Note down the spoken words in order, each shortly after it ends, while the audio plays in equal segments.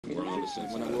We're on the same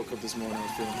When I woke up this morning, I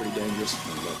was feeling pretty dangerous.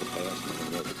 Nothing about the past,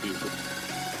 nothing about the future.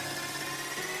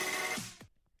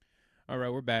 All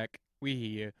right, we're back. We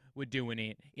here. We're doing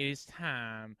it. It is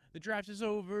time. The draft is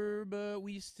over, but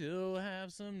we still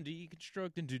have some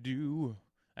deconstructing to do.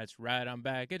 That's right, I'm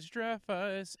back. It's Draft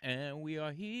Ice, and we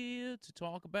are here to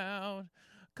talk about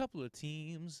a couple of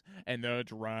teams and the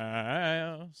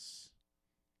drafts.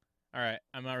 All right,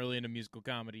 I'm not really into musical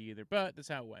comedy either, but that's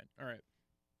how it went. All right,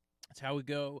 that's how we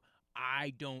go.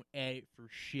 I don't edit for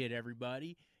shit,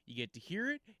 everybody. You get to hear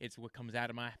it. It's what comes out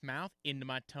of my mouth, into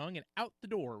my tongue, and out the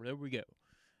door. There we go.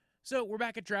 So we're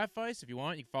back at Draft Vice. If you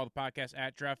want, you can follow the podcast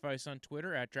at Draft Vice on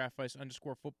Twitter, at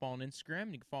DraftVice_football on Instagram.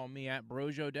 And you can follow me at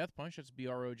Brojo Death Punch. That's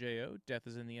BROJO. Death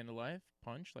is in the end of life.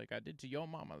 Punch like I did to your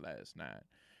mama last night.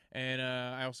 And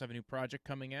I also have a new project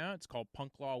coming out. It's called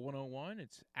Punk Law 101.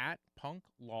 It's at Punk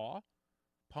Law.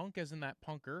 Punk as in that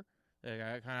punker.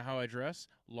 Kind of how I dress.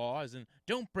 Law as in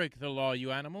don't break the law,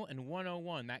 you animal. And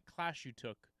 101, that class you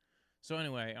took. So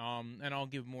anyway, and I'll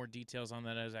give more details on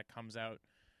that as that comes out.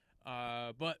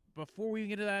 But before we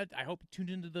get to that, I hope you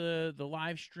tuned into the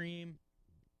live stream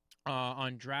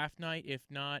on draft night. If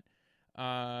not,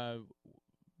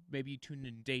 maybe you tuned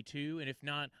in day 2, and if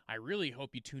not, I really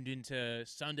hope you tuned into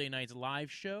Sunday night's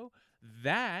live show.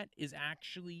 That is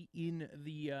actually in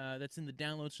the that's in the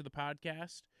downloads for the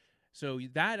podcast. So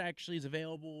that actually is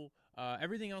available.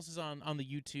 Everything else is on the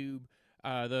YouTube.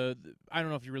 I don't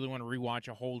know if you really want to rewatch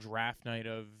a whole draft night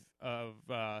of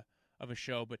a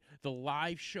show, but the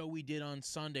live show we did on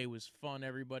Sunday was fun.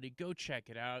 Everybody, go check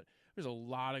it out. There's a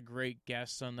lot of great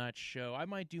guests on that show. I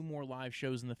might do more live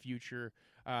shows in the future.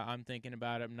 I'm thinking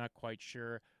about it. I'm not quite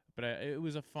sure. But it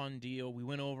was a fun deal. We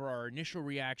went over our initial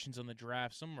reactions on the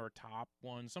draft, some of our top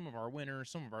ones, some of our winners,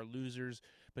 some of our losers.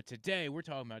 But today we're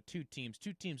talking about two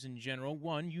teams in general.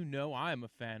 One, I'm a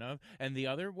fan of, and the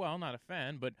other, well, not a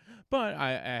fan, but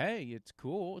hey, it's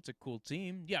cool. It's a cool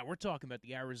team. Yeah, we're talking about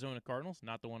the Arizona Cardinals,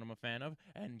 not the one I'm a fan of.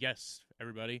 And yes,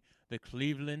 everybody, the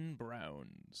Cleveland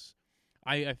Browns.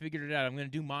 I figured it out. I'm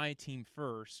going to do my team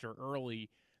first or early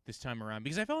this time around,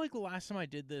 because I felt like the last time I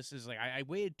did this is like I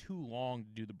waited too long to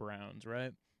do the Browns,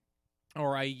 right?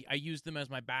 Or I used them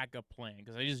as my backup plan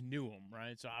because I just knew them,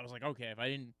 right? So I was like, okay, if I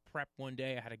didn't prep one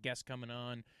day, I had a guest coming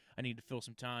on, I need to fill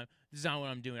some time. This is not what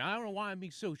I'm doing. I don't know why I'm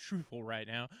being so truthful right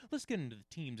now. Let's get into the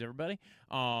teams, everybody.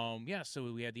 So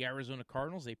we had the Arizona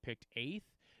Cardinals. They picked 8th.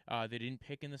 They didn't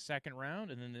pick in the second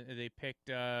round, and then they picked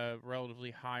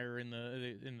relatively higher in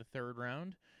the third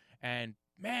round. And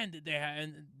man, did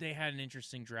they had an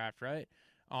interesting draft, right?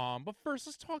 But first,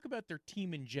 let's talk about their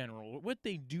team in general. What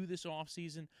they do this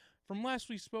offseason. From last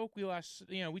we spoke, we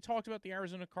talked about the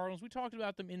Arizona Cardinals. We talked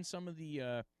about them in some of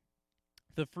the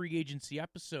free agency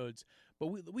episodes, but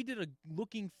we did a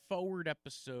looking forward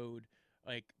episode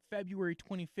like February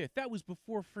 25th. That was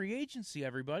before free agency,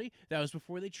 everybody. That was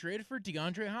before they traded for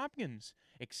DeAndre Hopkins,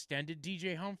 extended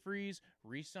DJ Humphries,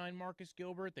 re-signed Marcus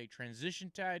Gilbert. They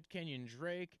transitioned Tad Kenyon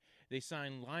Drake. They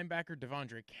signed linebacker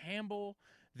Devondre Campbell.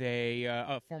 They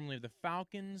formerly of the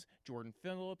Falcons, Jordan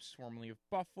Phillips, formerly of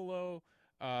Buffalo,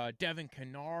 Devin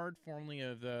Kennard, formerly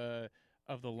of the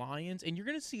Lions. And you're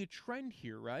going to see a trend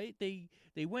here, right? They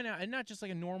went out, and not just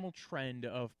like a normal trend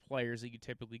of players that you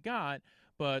typically got,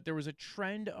 but there was a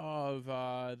trend of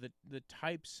the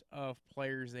types of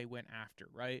players they went after,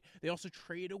 right? They also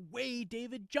traded away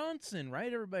David Johnson,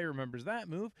 right? Everybody remembers that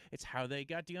move. It's how they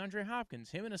got DeAndre Hopkins.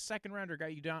 Him and a second rounder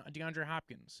got you DeAndre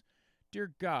Hopkins.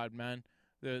 Dear God, man.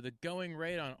 The going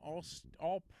rate on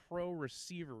all pro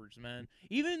receivers, man.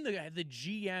 Even the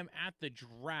GM at the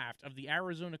draft of the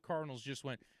Arizona Cardinals just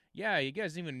went, yeah, you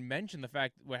guys didn't even mention the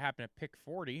fact what happened at pick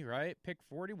 40, right? Pick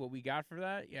 40, what we got for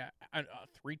that? Yeah, a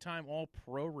 3-time all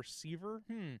pro receiver.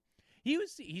 He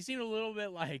seemed a little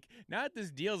bit like, now that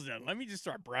this deal's done, let me just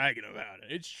start bragging about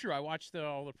it. It's true. I watched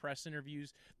all the press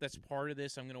interviews. That's part of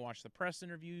this. I'm going to watch the press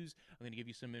interviews. I'm going to give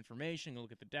you some information.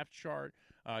 Look at the depth chart.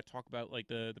 Talk about like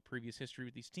the previous history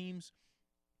with these teams.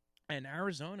 And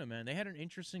Arizona, man, they had an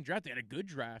interesting draft. They had a good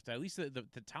draft. At least the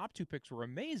top 2 picks were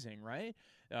amazing, right?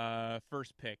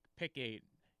 First pick 8.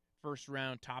 First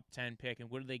round, top 10 pick.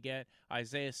 And what do they get?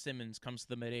 Isaiah Simmons comes to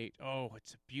them at 8. Oh,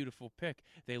 it's a beautiful pick.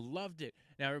 They loved it.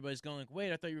 Now everybody's going like,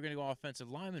 wait, I thought you were going to go offensive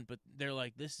lineman. But they're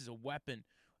like, this is a weapon.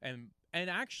 And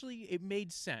actually, it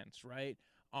made sense, right?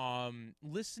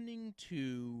 Listening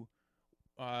to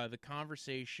the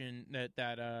conversation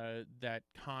that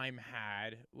Keim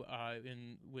had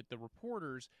with the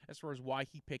reporters as far as why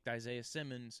he picked Isaiah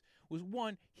Simmons was,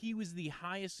 one, he was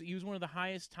one of the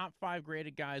highest top 5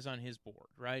 graded guys on his board,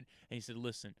 right? And he said,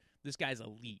 listen, this guy's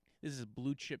elite. This is a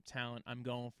blue chip talent. I'm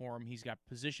going for him. He's got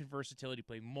position versatility,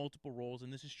 played multiple roles,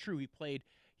 and this is true.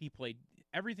 He played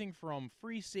everything from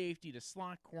free safety to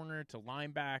slot corner to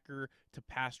linebacker to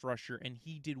pass rusher, and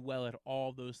he did well at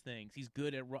all those things. He's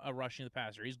good at rushing the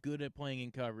passer. He's good at playing in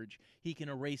coverage. He can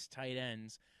erase tight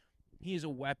ends. He is a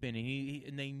weapon,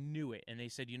 and they knew it, and they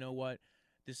said, you know what?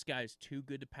 This guy's too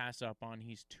good to pass up on.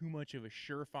 He's too much of a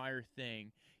surefire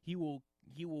thing. He will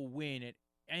win at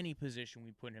any position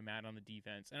we put him at on the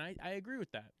defense, and I agree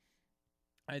with that.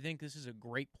 I think this is a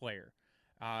great player.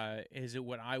 Is it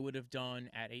what I would have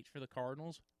done at 8 for the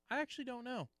Cardinals? I actually don't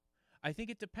know. I think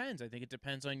it depends. I think it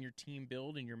depends on your team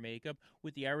build and your makeup.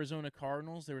 With the Arizona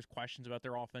Cardinals, there was questions about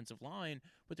their offensive line,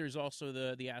 but there's also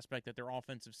the aspect that their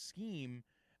offensive scheme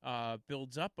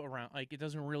builds up around, like, it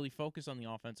doesn't really focus on the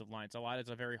offensive line. It's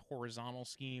a very horizontal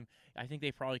scheme. I think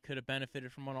they probably could have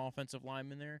benefited from an offensive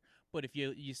lineman there, but if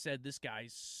you said this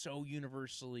guy's so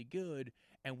universally good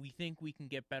and we think we can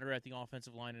get better at the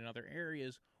offensive line in other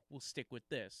areas, we'll stick with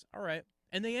this. All right.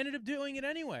 And they ended up doing it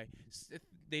anyway.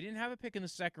 They didn't have a pick in the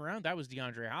second round. That was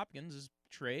DeAndre Hopkins'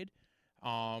 trade.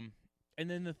 And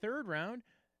then the third round,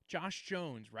 Josh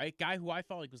Jones, right? Guy who I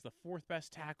felt like was the fourth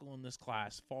best tackle in this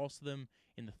class, falls to them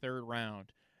in the third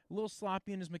round. A little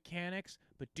sloppy in his mechanics,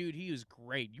 but dude, he was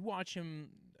great. You watch him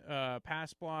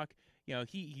pass block,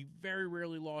 he very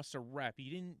rarely lost a rep. He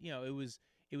didn't,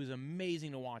 it was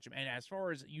amazing to watch him. And as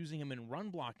far as using him in run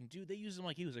blocking, dude, they used him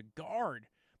like he was a guard,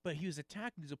 but he was a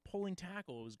tackle. He was a pulling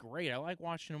tackle. It was great. I like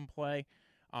watching him play.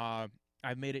 I've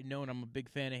made it known I'm a big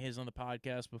fan of his on the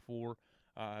podcast before.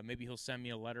 Maybe he'll send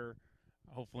me a letter.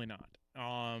 Hopefully not.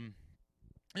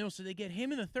 So they get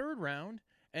him in the third round,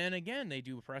 and again they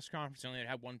do a press conference. They only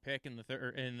had one pick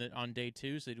on day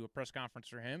 2, so they do a press conference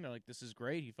for him. They're like, "This is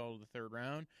great. He fell to the third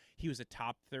round. He was a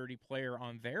top 30 player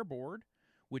on their board,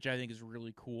 which I think is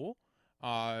really cool.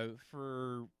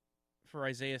 For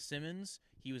Isaiah Simmons,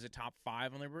 he was a top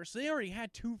 5 on their board. So they already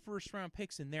had 2 first-round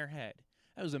picks in their head.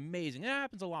 That was amazing. That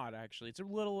happens a lot, actually. It's a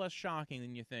little less shocking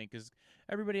than you think, because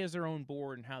everybody has their own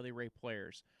board and how they rate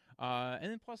players. And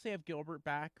then plus they have Gilbert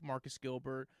back, Marcus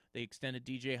Gilbert. They extended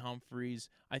DJ Humphries.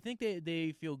 I think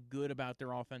they feel good about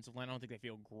their offensive line. I don't think they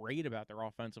feel great about their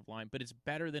offensive line, but it's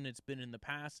better than it's been in the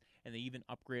past, and they even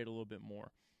upgrade a little bit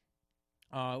more.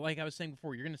 Like I was saying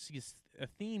before, you're going to see a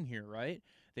theme here, right?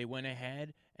 They went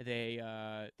ahead. They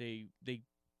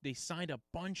signed a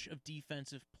bunch of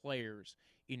defensive players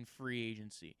in free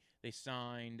agency. They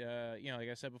signed, like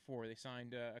I said before, they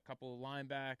signed a couple of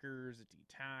linebackers, a D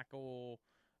tackle.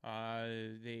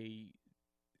 They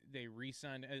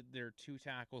re-signed their 2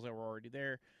 tackles that were already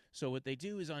there. So what they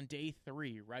do is on day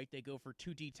 3, right? They go for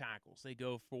 2 D tackles. They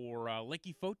go for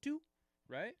Leki Fotu,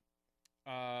 right?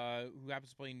 Who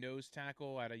happens to play nose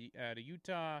tackle out of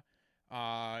Utah.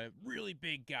 Really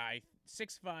big guy,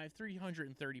 6'5",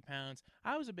 330 pounds.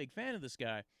 I was a big fan of this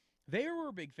guy. They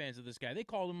were big fans of this guy. They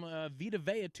called him Vita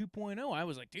Vea 2.0. I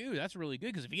was like, dude, that's really good,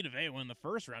 because Vita Vea won the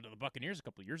first round of the Buccaneers a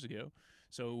couple of years ago.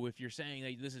 So if you're saying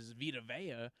that this is Vita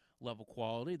Vea level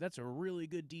quality, that's a really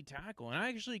good D tackle. And I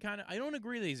actually I don't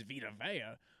agree that he's Vita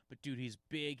Vea, but dude, he's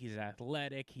big, he's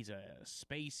athletic, he's a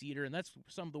space eater, and that's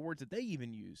some of the words that they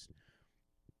even used.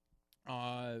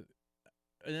 And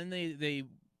then they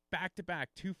back-to-back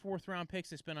 2 fourth-round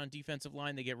picks they spent on defensive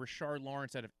line. They get Rashard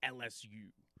Lawrence out of LSU,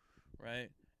 right?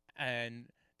 And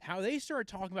how they started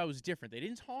talking about it was different. They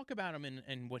didn't talk about him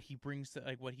and what he brings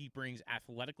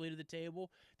athletically to the table.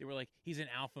 They were like, he's an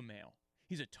alpha male.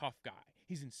 He's a tough guy.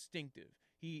 He's instinctive.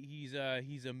 He's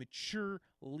a mature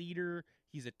leader.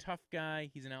 He's a tough guy.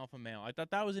 He's an alpha male. I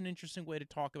thought that was an interesting way to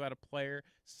talk about a player.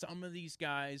 Some of these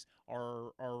guys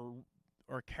are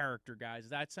character guys.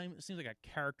 That seems like a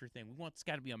character thing. We want this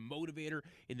guy to be a motivator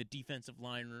in the defensive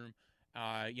line room.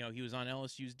 He was on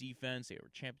LSU's defense. They were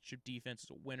championship defense, as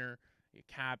a winner, a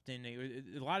captain.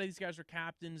 A lot of these guys were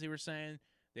captains. They were saying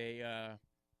they,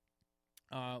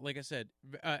 like I said,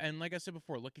 and like I said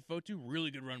before, Leki Fotu,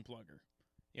 really good run plugger.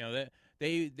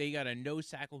 They got a nose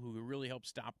tackle who could really help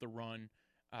stop the run.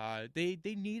 They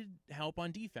needed help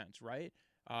on defense, right?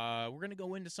 We're gonna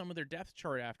go into some of their depth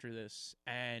chart after this,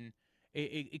 and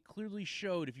it clearly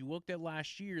showed, if you looked at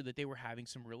last year, that they were having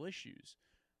some real issues.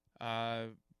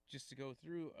 Just to go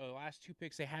through, the last 2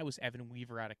 picks they had was Evan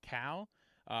Weaver out of Cal.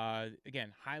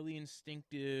 Again, highly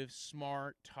instinctive,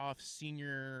 smart, tough,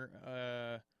 senior.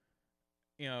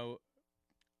 He was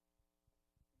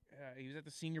at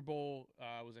the Senior Bowl.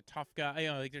 Was a tough guy.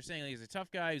 Like they're saying, he's a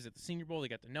tough guy. He was at the Senior Bowl. They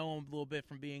got to know him a little bit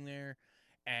from being there.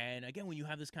 And again, when you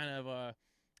have this kind of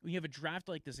when you have a draft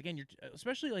like this, again, you're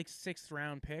especially like 6th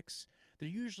round picks, they're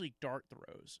usually dart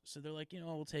throws. So they're like,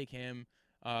 we'll take him.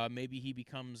 Maybe he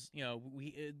becomes,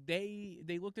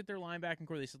 they looked at their linebacking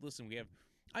core. They said, listen, we have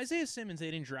Isaiah Simmons.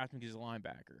 They didn't draft him because he's a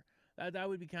linebacker. That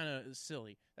would be kind of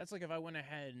silly. That's like if I went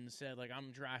ahead and said, like,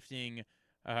 I'm drafting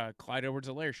Clyde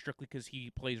Edwards-Helaire strictly because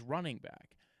he plays running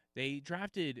back. They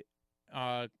drafted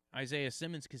Isaiah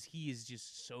Simmons because he is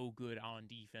just so good on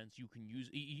defense. You can use.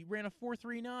 He ran a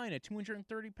 4.39 at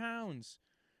 230 pounds.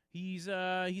 He's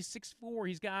 6'4".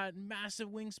 He's got massive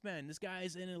wingspan. This guy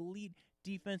is an elite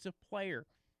defensive player.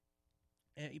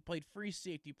 And he played free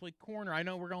safety. He played corner. I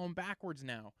know we're going backwards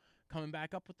now, coming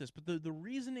back up with this. But the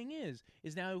reasoning is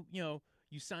now,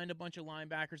 you signed a bunch of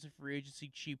linebackers in free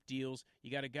agency, cheap deals.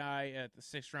 You got a guy at the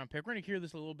 6th round pick. We're going to hear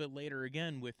this a little bit later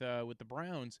again with the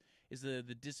Browns, is the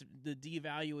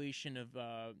devaluation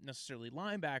of necessarily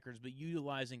linebackers, but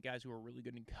utilizing guys who are really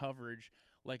good in coverage,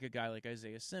 like a guy like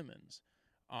Isaiah Simmons.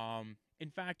 In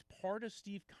fact, part of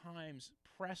Steve Keim's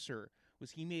presser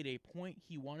was he made a point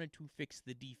he wanted to fix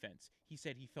the defense. He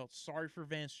said he felt sorry for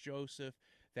Vance Joseph,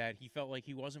 that he felt like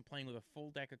he wasn't playing with a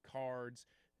full deck of cards,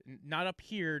 not up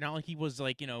here, not like he was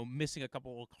missing a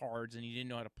couple of cards and he didn't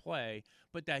know how to play,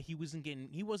 but that he wasn't getting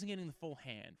the full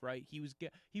hand, right? He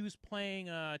was playing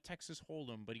Texas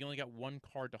Hold'em, but he only got one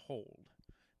card to hold.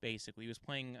 Basically, he was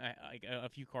playing a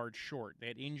few cards short. They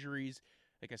had injuries.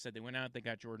 Like I said, they went out. They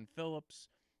got Jordan Phillips.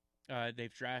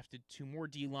 They've drafted 2 more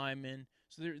D linemen.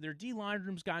 So their D line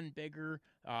room's gotten bigger.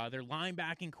 Their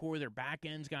linebacking core, their back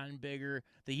end's gotten bigger.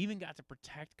 They even got to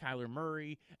protect Kyler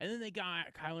Murray. And then they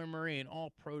got Kyler Murray an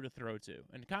all-pro to throw to.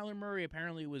 And Kyler Murray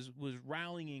apparently was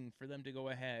rallying for them to go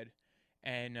ahead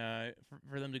and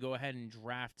for them to go ahead and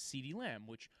draft CeeDee Lamb,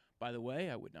 which, by the way,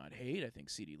 I would not hate. I think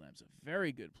CeeDee Lamb's a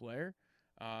very good player,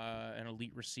 an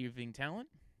elite receiving talent.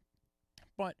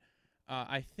 But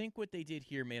I think what they did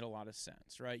here made a lot of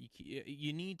sense, right?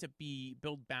 You need to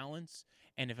build balance,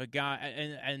 and if a guy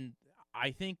and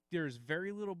I think there's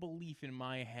very little belief in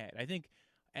my head. I think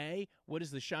what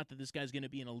is the shot that this guy's going to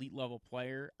be an elite level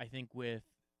player? I think with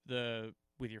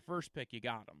your first pick, you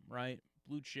got him, right?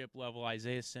 Blue chip level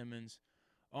Isaiah Simmons.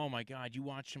 Oh my God, you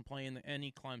watched him play in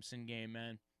any Clemson game,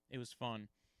 man. It was fun.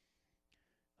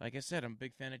 Like I said, I'm a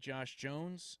big fan of Josh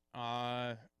Jones.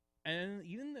 And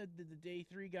even the day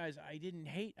 3 guys, I didn't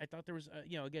hate. I thought there was,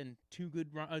 again, two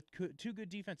good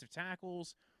defensive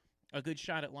tackles, a good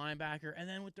shot at linebacker, and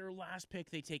then with their last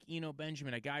pick, they take Eno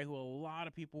Benjamin, a guy who a lot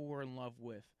of people were in love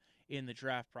with in the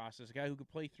draft process, a guy who could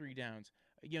play 3 downs.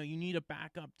 You need a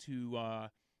backup to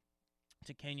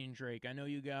Kenyon Drake. I know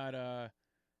you got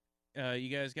you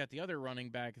guys got the other running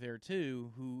back there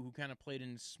too, who kind of played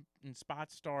in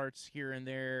spot starts here and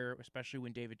there, especially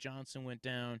when David Johnson went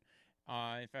down.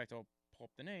 In fact, I'll pull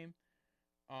up the name.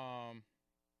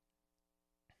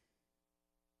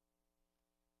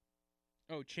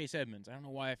 Chase Edmonds. I don't know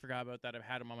why I forgot about that. I've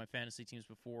had him on my fantasy teams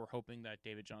before, hoping that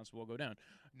David Johnson will go down.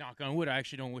 Knock on wood. I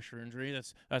actually don't wish for injury.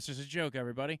 That's just a joke,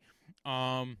 everybody.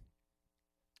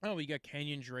 We got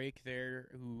Kenyon Drake there,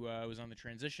 who was on the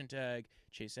transition tag.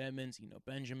 Chase Edmonds, Eno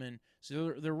Benjamin.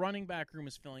 So their running back room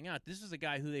is filling out. This is a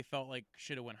guy who they felt like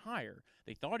should have went higher.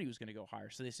 They thought he was going to go higher.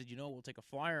 So they said, we'll take a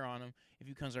flyer on him. If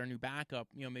he becomes our new backup,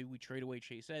 maybe we trade away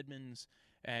Chase Edmonds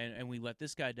and we let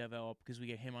this guy develop because we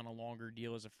get him on a longer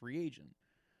deal as a free agent.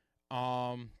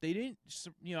 They didn't,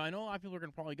 I know a lot of people are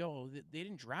going to probably go, they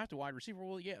didn't draft a wide receiver.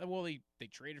 Well, they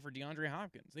traded for DeAndre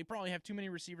Hopkins. They probably have too many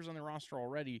receivers on their roster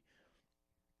already.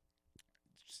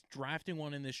 Drafting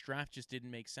one in this draft just didn't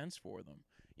make sense for them.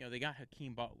 They got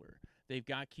Hakeem Butler. They've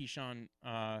got Keyshawn.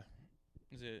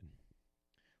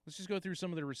 Let's just go through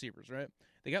some of the receivers, right?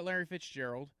 They got Larry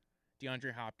Fitzgerald,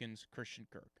 DeAndre Hopkins, Christian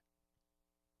Kirk.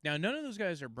 Now, none of those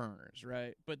guys are burners,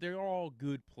 right? But they're all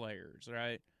good players,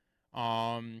 right?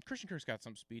 Christian Kirk's got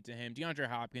some speed to him. DeAndre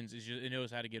Hopkins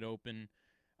knows how to get open.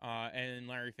 And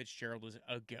Larry Fitzgerald is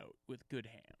a goat with good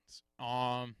hands.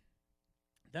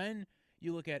 Then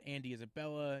you look at Andy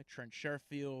Isabella, Trent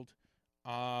Sherfield,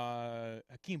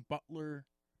 Hakeem Butler,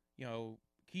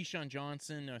 Keyshawn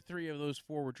Johnson. 3 of those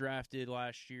 4 were drafted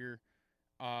last year.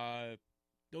 The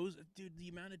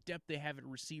amount of depth they have at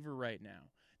receiver right now,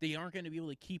 they aren't going to be able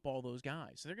to keep all those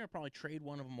guys. So they're going to probably trade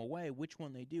one of them away. Which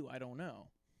one they do, I don't know.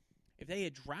 If they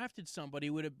had drafted somebody, it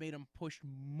would have made them push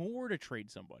more to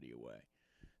trade somebody away.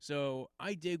 So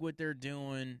I dig what they're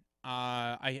doing.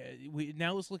 Now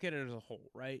let's look at it as a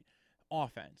whole, right?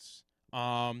 Offense.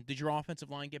 Did your offensive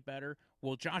line get better?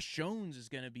 Well, Josh Jones is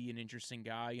going to be an interesting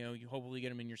guy. You hopefully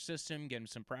get him in your system, get him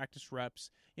some practice reps.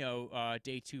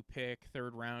 Day 2 pick,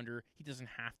 3rd rounder. He doesn't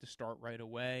have to start right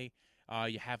away.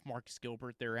 You have Marcus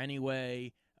Gilbert there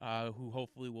anyway, who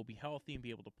hopefully will be healthy and be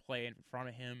able to play in front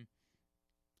of him.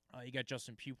 You got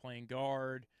Justin Pugh playing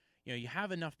guard. You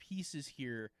have enough pieces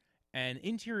here. And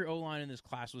interior O-line in this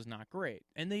class was not great.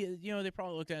 And they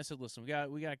probably looked at it and said, listen,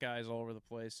 we got guys all over the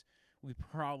place. We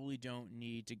probably don't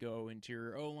need to go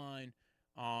interior O-line.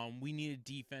 We need a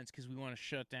defense because we want to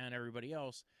shut down everybody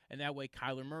else, and that way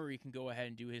Kyler Murray can go ahead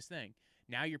and do his thing.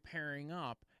 Now you're pairing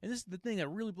up, and this is the thing that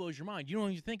really blows your mind. You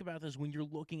don't even think about this when you're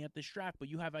looking at this draft, but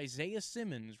you have Isaiah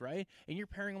Simmons, right? And you're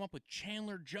pairing him up with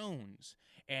Chandler Jones.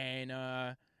 And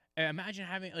imagine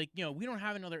having, we don't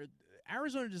have another.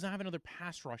 Arizona does not have another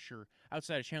pass rusher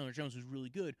outside of Chandler Jones who's really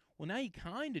good. Well, now you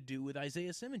kind of do with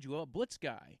Isaiah Simmons. You have a blitz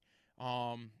guy.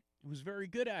 Who's very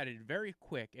good at it, very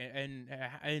quick,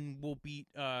 and will beat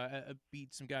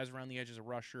some guys around the edge as a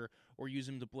rusher or use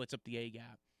him to blitz up the A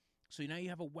gap. So now you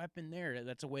have a weapon there.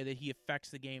 That's a way that he affects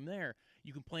the game there.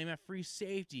 You can play him at free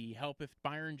safety. Help if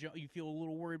you feel a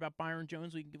little worried about Byron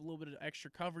Jones, we can give a little bit of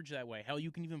extra coverage that way. Hell,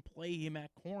 you can even play him at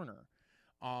corner.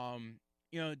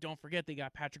 Don't forget they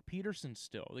got Patrick Peterson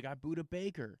still. They got Budda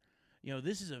Baker.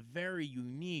 This is a very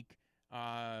unique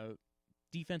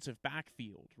defensive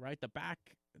backfield, right? The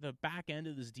back end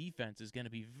of this defense is going to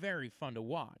be very fun to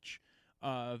watch.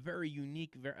 Very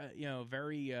unique,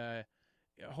 very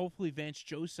hopefully Vance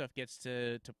Joseph gets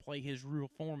to play his real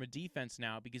form of defense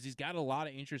now because he's got a lot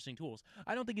of interesting tools.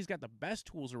 I don't think he's got the best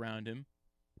tools around him.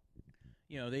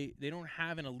 They don't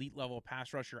have an elite level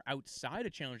pass rusher outside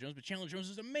of Chandler Jones, but Chandler Jones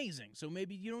is amazing. So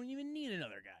maybe you don't even need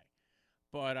another guy.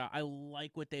 But I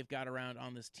like what they've got around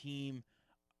on this team.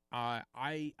 I'm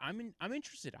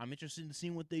interested. I'm interested in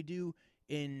seeing what they do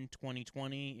in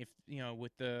 2020. If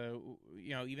with the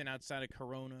even outside of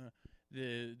Corona,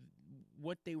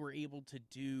 what they were able to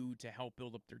do to help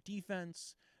build up their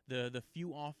defense, the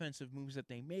few offensive moves that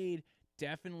they made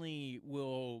definitely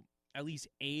will at least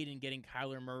aid in getting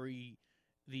Kyler Murray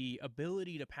the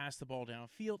ability to pass the ball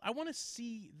downfield. I want to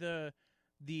see the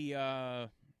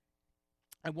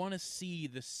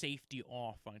safety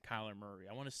off on Kyler Murray.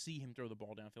 I want to see him throw the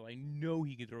ball downfield. I know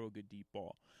he can throw a good deep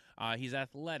ball. He's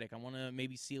athletic. I want to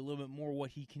maybe see a little bit more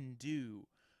what he can do.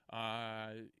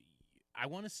 I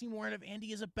want to see more out of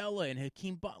Andy Isabella and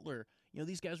Hakeem Butler.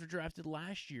 These guys were drafted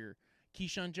last year.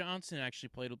 Keyshawn Johnson actually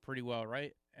played pretty well,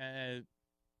 right?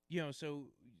 So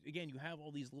again, you have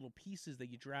all these little pieces that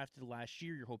you drafted last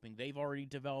year. You're hoping they've already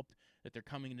developed, that they're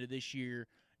coming into this year,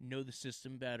 know the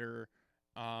system better.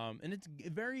 And it's a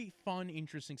very fun,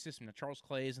 interesting system. Now, Charles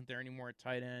Clay isn't there anymore at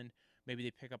tight end. Maybe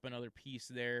they pick up another piece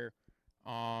there.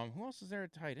 Who else is there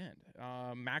at tight end?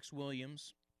 Max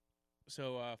Williams,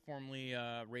 formerly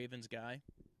Ravens guy.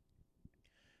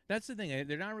 That's the thing.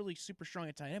 They're not really super strong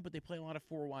at tight end, but they play a lot of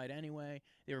four wide anyway.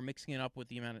 They were mixing it up with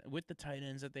the tight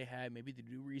ends that they had. Maybe they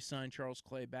do re-sign Charles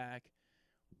Clay back.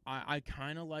 I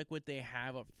kind of like what they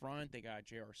have up front. They got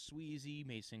J.R. Sweezy,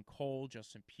 Mason Cole,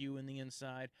 Justin Pugh in the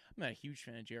inside. I'm not a huge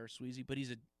fan of J.R. Sweezy, but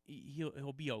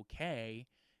he'll be okay.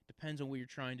 Depends on what you're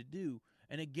trying to do.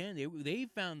 And again, they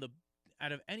found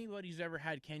out of anybody who's ever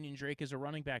had Kenyon Drake as a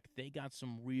running back, they got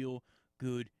some real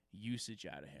good usage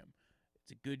out of him.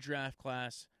 It's a good draft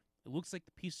class. It looks like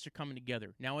the pieces are coming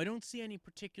together. Now, I don't see any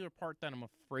particular part that I'm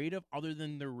afraid of other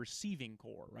than their receiving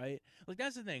core, right? Like,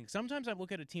 that's the thing. Sometimes I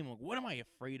look at a team like, what am I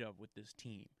afraid of with this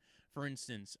team? For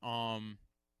instance, what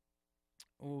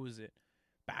was it?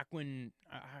 Back when,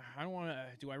 I don't want to,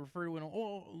 do I refer to it?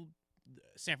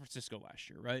 San Francisco last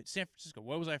year, right? San Francisco,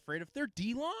 what was I afraid of? Their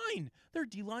D-line. Their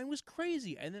D-line was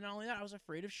crazy. And then not only that, I was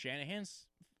afraid of Shanahan's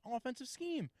offensive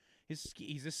scheme.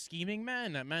 He's a scheming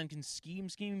man. That man can scheme.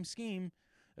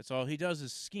 That's all he does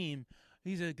is scheme.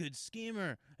 He's a good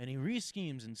schemer, and he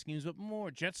re-schemes and schemes up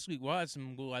more. Jet sweep. We'll add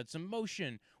some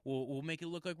motion. We'll make it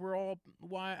look like we're all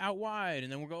out wide,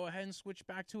 and then we'll go ahead and switch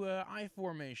back to a I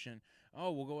formation.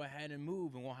 Oh, we'll go ahead and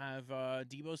move, and we'll have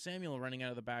Deebo Samuel running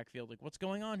out of the backfield. Like, what's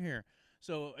going on here?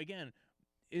 So again,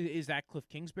 is that Cliff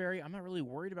Kingsbury? I'm not really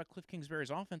worried about Cliff Kingsbury's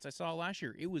offense. I saw it last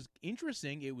year. It was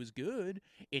interesting. It was good.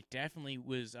 It definitely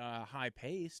was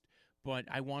high-paced. But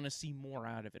I want to see more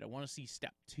out of it. I want to see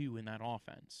step 2 in that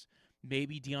offense.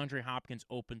 Maybe DeAndre Hopkins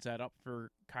opens that up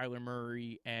for Kyler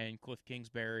Murray and Cliff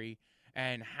Kingsbury,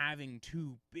 and having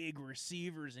 2 big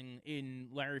receivers in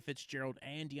Larry Fitzgerald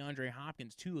and DeAndre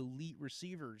Hopkins, 2 elite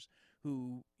receivers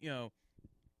who,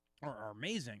 are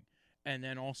amazing. And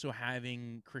then also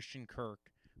having Christian Kirk,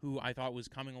 who I thought was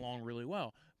coming along really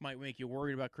well. Might make you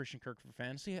worried about Christian Kirk for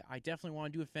fantasy. I definitely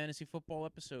want to do a fantasy football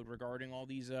episode regarding all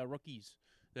these rookies.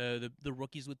 The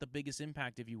rookies with the biggest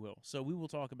impact, if you will. So we will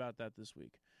talk about that this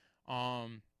week.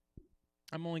 I'm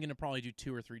only going to probably do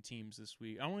 2 or 3 teams this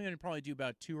week. I'm only going to probably do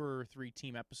about 2 or 3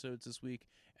 team episodes this week,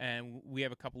 and we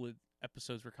have a couple of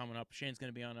episodes we're coming up. Shane's going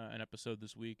to be on an episode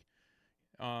this week.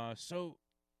 So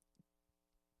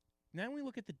now we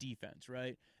look at the defense,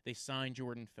 right? They signed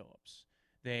Jordan Phillips.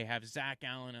 They have Zach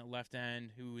Allen at left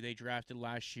end, who they drafted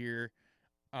last year.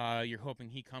 You're hoping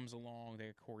he comes along. They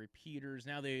have Corey Peters.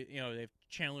 Now they have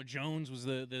Chandler Jones was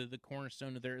the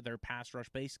cornerstone of their pass rush,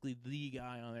 basically the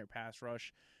guy on their pass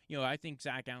rush. I think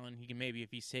Zach Allen, he can maybe,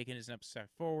 if he's taking his next step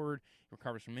forward, he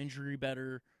recovers from injury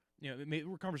better.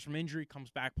 Recovers from injury, comes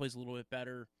back, plays a little bit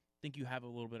better. I think you have a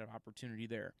little bit of opportunity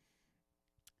there.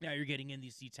 Now you're getting in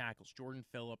these D tackles: Jordan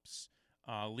Phillips,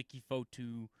 Liki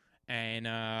Fotu, and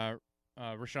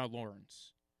Rashad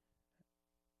Lawrence.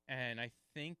 And I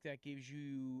think that gives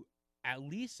you at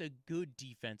least a good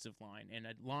defensive line and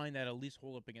a line that at least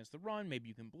hold up against the run. Maybe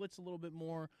you can blitz a little bit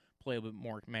more, play a bit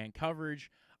more man coverage.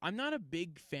 I'm not a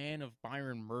big fan of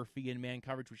Byron Murphy in man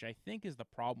coverage, which I think is the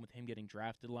problem with him getting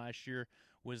drafted last year,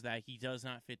 was that he does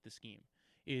not fit the scheme.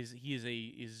 He is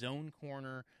a zone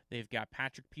corner. They've got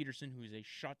Patrick Peterson, who's a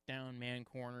shutdown man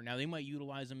corner. Now, they might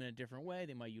utilize him in a different way.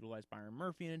 They might utilize Byron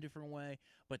Murphy in a different way,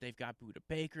 but they've got Budda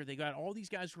Baker. They got all these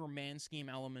guys who are man scheme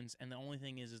elements, and the only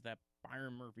thing is that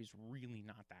Byron Murphy's really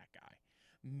not that guy.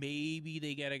 Maybe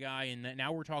they get a guy, and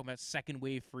now we're talking about second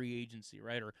wave free agency,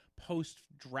 right? Or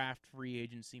post-draft free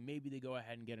agency. Maybe they go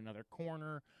ahead and get another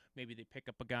corner. Maybe they pick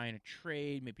up a guy in a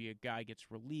trade. Maybe a guy gets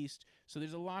released. So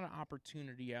there's a lot of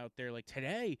opportunity out there. Like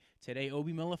today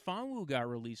Obi Melifonwu got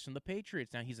released from the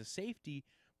Patriots. Now he's a safety,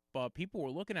 but people were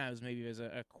looking at him as maybe as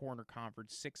a corner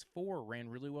conference. 6'4", ran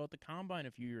really well at the combine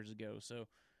a few years ago. So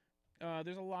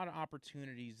there's a lot of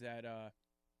opportunities that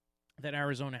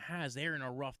Arizona has. They're in a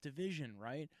rough division,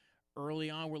 right? Early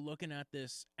on, we're looking at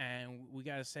this, and we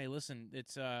got to say, listen,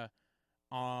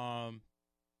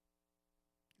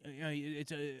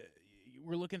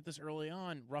 we're looking at this early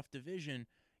on, rough division.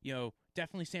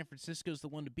 Definitely San Francisco's the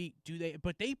one to beat.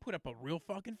 But they put up a real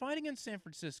fucking fight against San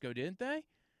Francisco, didn't they?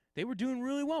 They were doing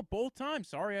really well both times.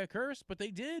 Sorry I cursed, but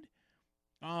they did.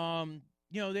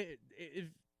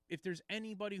 If there's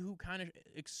anybody who kind of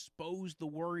exposed the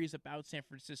worries about San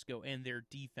Francisco and their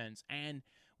defense and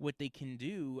what they can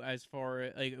do as far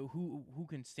as who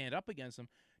can stand up against them,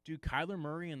 dude, Kyler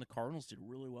Murray and the Cardinals did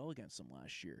really well against them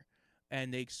last year,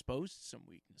 and they exposed some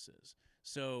weaknesses.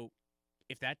 So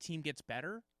if that team gets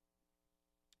better,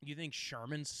 you think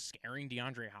Sherman's scaring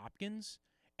DeAndre Hopkins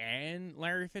and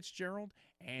Larry Fitzgerald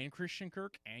and Christian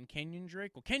Kirk and Kenyon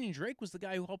Drake? Well, Kenyon Drake was the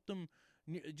guy who helped them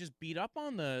just beat up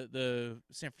on the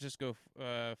San Francisco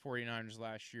 49ers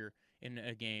last year in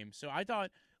a game. So I thought,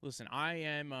 listen, I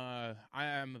am a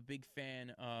big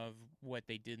fan of what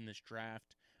they did in this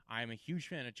draft. I am a huge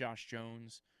fan of Josh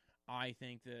Jones. I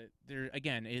think that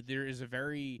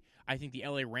I think the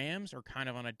LA Rams are kind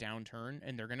of on a downturn,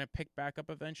 and they're going to pick back up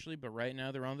eventually, but right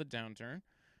now they're on the downturn.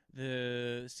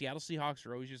 The Seattle Seahawks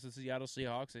are always just the Seattle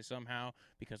Seahawks. They somehow,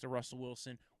 because of Russell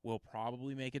Wilson, will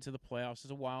probably make it to the playoffs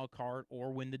as a wild card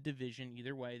or win the division.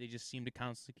 Either way, they just seem to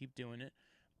constantly keep doing it.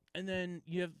 And then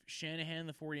you have Shanahan,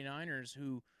 the 49ers,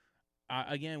 who,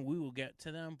 again, we will get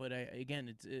to them, but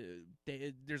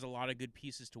there's a lot of good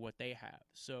pieces to what they have.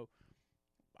 So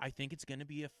I think it's going to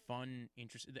be a fun,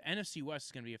 interesting. The NFC West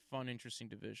is going to be a fun, interesting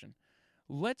division.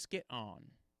 Let's get on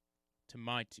to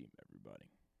my team, everybody.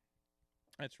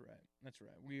 That's right.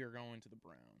 We are going to the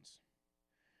Browns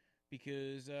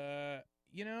because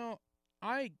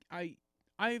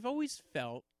I've always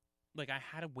felt like I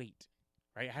had to wait,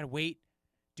 right? I had to wait,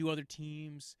 do other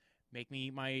teams, make me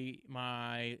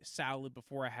my salad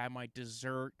before I had my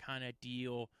dessert kind of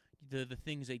deal. The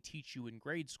things they teach you in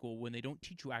grade school when they don't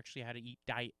teach you actually how to eat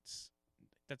diets.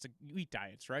 You eat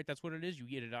diets, right? That's what it is. You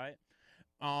eat a diet.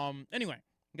 Anyway,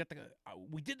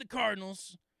 we did the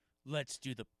Cardinals. Let's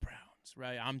do the Browns.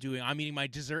 Right, I'm eating my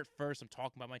dessert first. I'm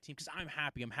talking about my team because I'm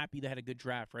happy. I'm happy they had a good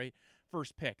draft, right?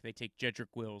 First pick, they take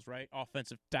Jedrick Wills, right?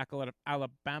 Offensive tackle out of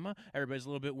Alabama. Everybody's a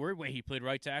little bit worried. Wait, he played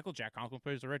right tackle. Jack Conklin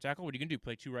plays the right tackle. What are you going to do,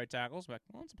 play two right tackles? Well,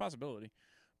 it's a possibility.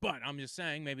 But I'm just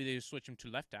saying, maybe they switch him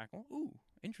to left tackle. Ooh,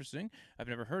 interesting. I've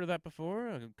never heard of that before.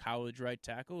 A college right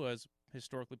tackle has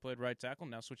historically played right tackle,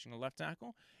 now switching to left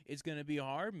tackle. It's going to be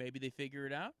hard. Maybe they figure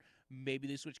it out. Maybe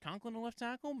they switch Conklin to left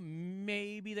tackle.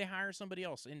 Maybe they hire somebody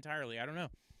else entirely. I don't know.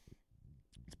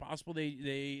 It's possible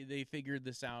they figured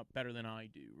this out better than I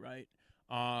do, right?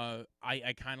 I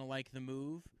kind of like the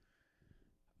move.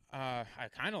 I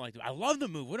love the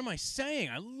move. What am I saying?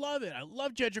 I love it. I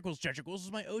love Jedrick Wills. Jedrick Wills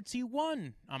is my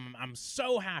OT1. I'm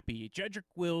so happy. Jedrick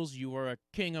Wills, you are a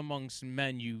king amongst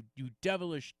men. You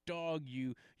devilish dog.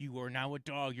 You are now a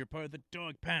dog. You're part of the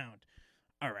dog pound.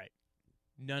 All right.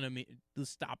 None of me. Let's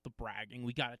stop the bragging.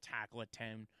 We got to tackle at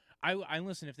 10. I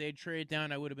listen, if they had traded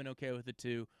down, I would have been okay with it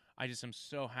too. I just am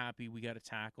so happy we got a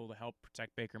tackle to help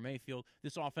protect Baker Mayfield.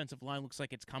 This offensive line looks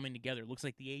like it's coming together. It looks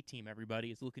like the A-team, everybody.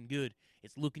 It's looking good.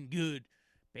 It's looking good.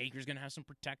 Baker's going to have some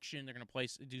protection. They're going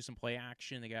to do some play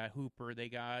action. They got Hooper. They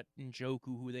got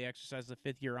Njoku, who they exercised the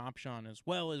 5th-year option on, as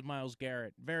well as Myles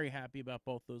Garrett. Very happy about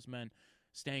both those men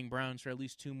staying Browns for at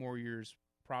least 2 more years,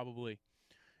 probably.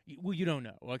 Well, you don't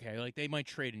know. Okay, like they might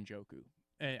trade Njoku.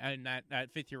 And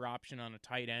that 5th-year option on a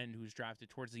tight end who's drafted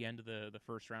towards the end of the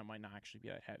first round might not actually be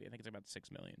that heavy. I think it's about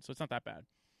 $6 million, so it's not that bad.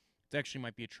 It actually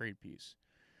might be a trade piece.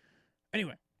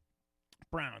 Anyway,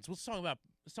 Browns. Let's talk about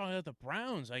the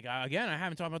Browns. Like again, I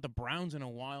haven't talked about the Browns in a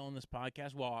while on this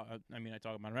podcast. Well, I mean, I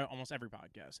talk about it almost every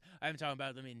podcast. I haven't talked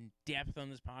about them in depth on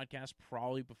this podcast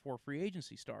probably before free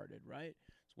agency started. Right?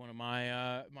 It's one of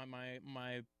my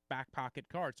my back pocket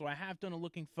cards. So I have done a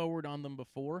looking forward on them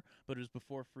before, but it was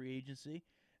before free agency.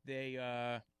 They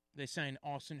signed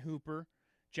Austin Hooper,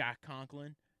 Jack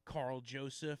Conklin, Carl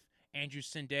Joseph, Andrew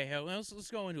Sendejo.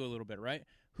 Let's go into a little bit, right?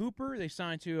 Hooper, they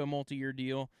signed to a multi-year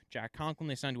deal. Jack Conklin,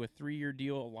 they signed to a 3-year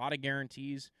deal. A lot of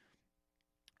guarantees.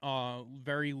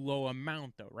 Very low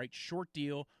amount, though, right? Short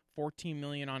deal, $14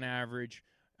 million on average,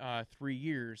 3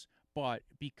 years. But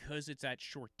because it's that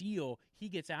short deal, he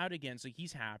gets out again, so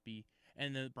he's happy.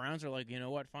 And the Browns are like, you know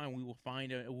what? Fine, we'll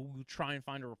try and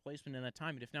find a replacement in that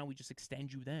time. And if not, we just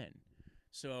extend you then.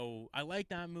 So I like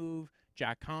that move.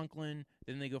 Jack Conklin.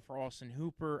 Then they go for Austin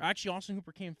Hooper. Actually, Austin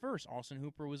Hooper came first. Austin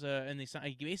Hooper was and they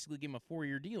basically gave him a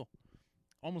 4-year deal,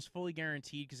 almost fully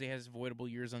guaranteed because he has voidable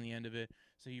years on the end of it.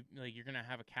 So you're gonna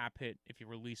have a cap hit if you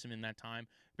release him in that time.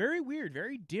 Very weird,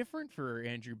 very different for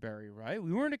Andrew Berry, right?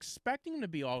 We weren't expecting him to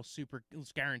be all super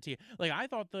guaranteed. Like I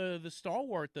thought the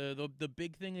stalwart, the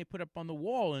big thing they put up on the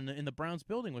wall in the Browns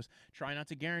building was try not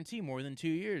to guarantee more than 2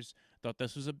 years. Thought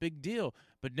this was a big deal,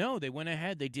 but no, they went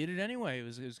ahead. They did it anyway. It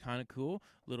was kind of cool,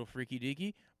 little freaky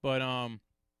deaky. But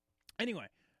anyway.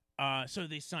 So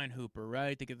they sign Hooper,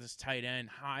 right? They get this high-end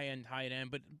tight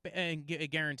end, and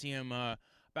guarantee him about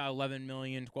 $11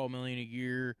 million, $12 million a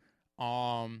year.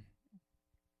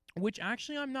 Which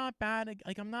actually I'm not bad.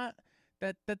 Like I'm not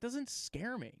that doesn't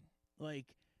scare me. Like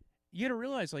you got to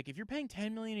realize, like if you're paying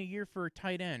 $10 million a year for a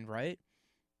tight end, right?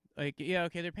 Like yeah,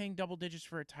 okay, they're paying double digits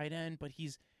for a tight end, but he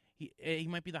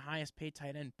might be the highest paid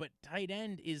tight end, but tight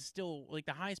end is still like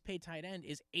the highest paid tight end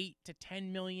is $8 to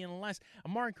 $10 million less.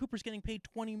 Amari Cooper's getting paid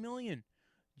 $20 million.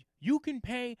 You can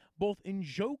pay both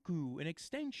Njoku an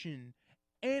extension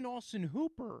and Austin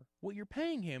Hooper what you're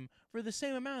paying him for the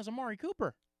same amount as Amari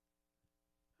Cooper.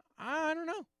 I don't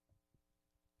know.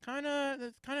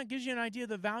 That kind of gives you an idea of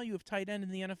the value of tight end in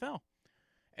the NFL,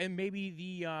 and maybe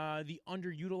the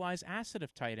underutilized asset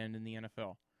of tight end in the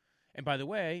NFL. And by the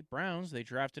way, Browns, they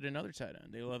drafted another tight end.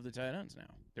 They love the tight ends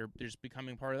now. They're just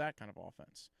becoming part of that kind of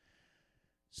offense.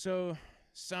 So,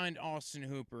 signed Austin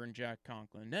Hooper and Jack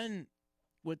Conklin. Then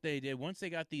what they did, once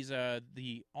they got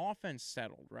the offense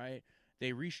settled, right,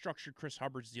 they restructured Chris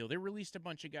Hubbard's deal. They released a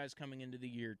bunch of guys coming into the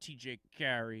year. TJ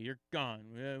Carey, you're gone.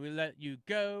 We let you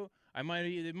go. It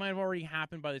might have already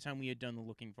happened by the time we had done the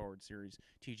Looking Forward series.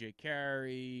 TJ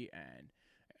Carey and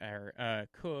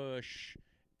Cush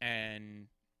and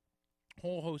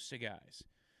whole host of guys.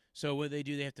 So what they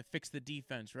do, they have to fix the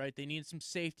defense, right? They need some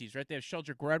safeties, right? They have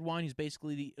Sheldrick Redwine. He's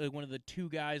basically one of the 2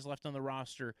 guys left on the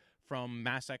roster from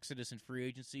mass exodus and free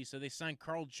agency. So they signed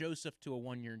Carl Joseph to a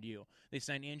 1-year deal. They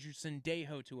signed Andrew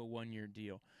Sendejo to a 1-year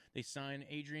deal. They signed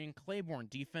Adrian Claiborne,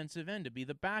 defensive end, to be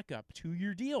the backup.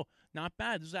 2-year deal. Not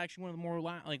bad. This is actually one of the more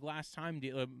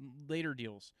later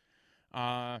deals.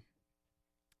 One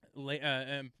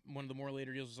of the more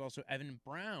later deals is also Evan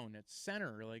Brown at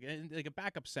center, like a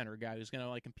backup center guy who's going to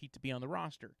like compete to be on the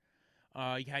roster.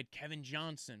 You had Kevin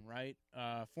Johnson, right?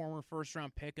 Former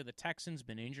first-round pick of the Texans,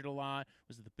 been injured a lot,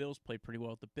 was at the Bills, played pretty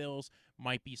well at the Bills,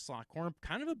 might be slot corner,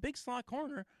 kind of a big slot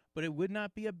corner, but it would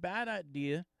not be a bad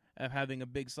idea of having a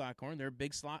big slot corner. They're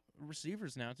big slot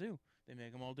receivers now, too. They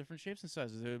make them all different shapes and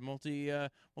sizes. They're a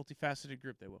multifaceted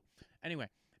group, they will. Anyway.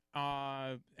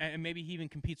 And maybe he even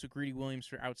competes with Greedy Williams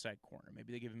for outside corner.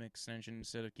 Maybe they give him an extension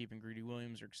instead of keeping Greedy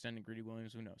Williams or extending Greedy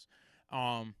Williams. Who knows?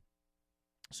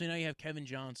 So now you have Kevin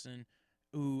Johnson,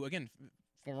 who, again,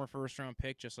 former first-round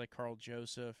pick, just like Carl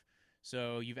Joseph.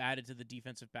 So you've added to the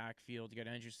defensive backfield. You got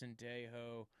Andrew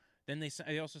Sendejo. Then they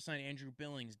also signed Andrew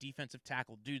Billings, defensive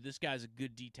tackle. Dude, this guy's a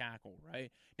good D tackle,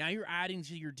 right? Now you're adding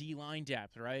to your D-line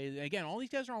depth, right? Again, all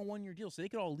these guys are on 1-year deals, so they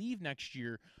could all leave next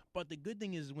year. But the good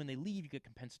thing is when they leave, you get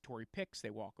compensatory picks. They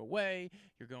walk away.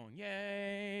 You're going,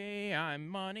 yay, I'm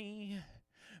money,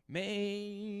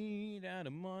 made out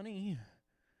of money.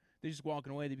 They're just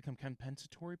walking away. They become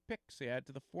compensatory picks. They add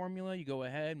to the formula. You go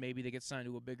ahead. Maybe they get signed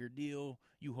to a bigger deal.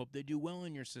 You hope they do well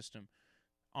in your system.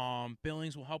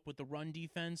 Billings will help with the run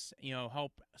defense,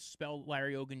 help spell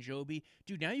Larry Ogunjobi.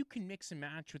 Dude, now you can mix and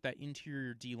match with that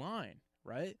interior D-line,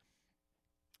 right?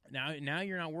 Now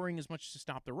you're not worrying as much to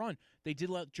stop the run. They did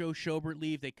let Joe Schobert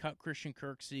leave. They cut Christian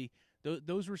Kirksey.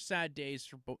 Those were sad days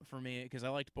for me because I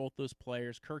liked both those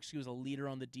players. Kirksey was a leader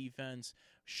on the defense.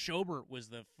 Schobert was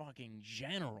the fucking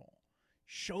general.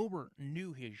 Schobert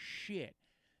knew his shit.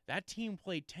 That team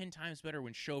played 10 times better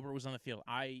when Schobert was on the field.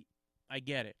 I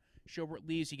get it. Schobert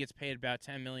leaves. He gets paid about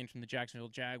 $10 million from the Jacksonville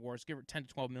Jaguars. Give it $10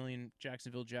 to $12 million.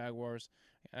 Jacksonville Jaguars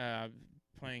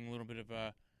playing a little bit of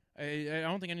a. I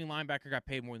don't think any linebacker got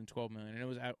paid more than $12 million, and it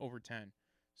was over 10.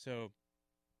 So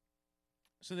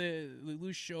they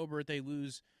lose Schobert. They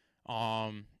lose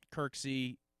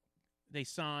Kirksey. They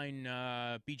sign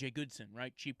B.J. Goodson,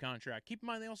 right? Cheap contract. Keep in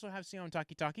mind they also have Sione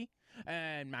Takitaki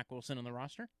and Mack Wilson on the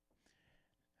roster.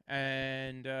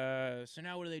 And so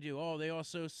now what do? Oh, they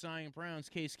also signed Browns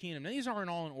Case Keenum. Now, these aren't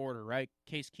all in order, right?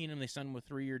 Case Keenum, they signed him with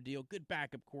a 3-year deal. Good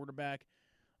backup quarterback.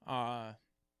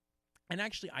 And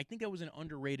actually, I think that was an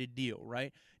underrated deal,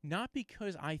 right? Not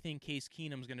because I think Case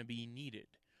Keenum's going to be needed,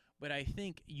 but I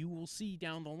think you will see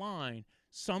down the line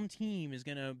some team is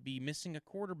going to be missing a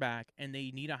quarterback and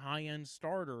they need a high-end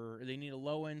starter, or they need a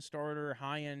low-end starter,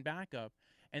 high-end backup,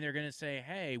 and they're going to say,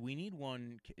 hey, we need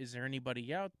one. Is there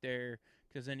anybody out there?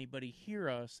 Does anybody hear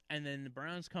us? And then the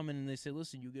Browns come in and they say,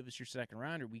 listen, you give us your second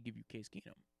rounder, we give you Case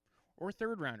Keenum. Or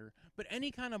third rounder. But any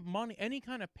kind of money, any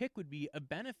kind of pick would be a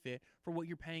benefit for what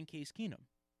you're paying Case Keenum.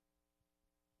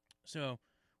 So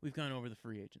we've gone over the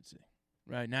free agency.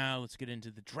 Right now, let's get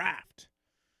into the draft.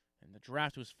 And the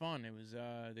draft was fun. It was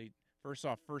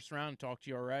first round, talked to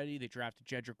you already. They drafted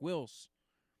Jedrick Wills.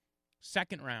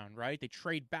 Second round, right? They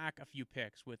trade back a few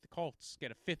picks with the Colts,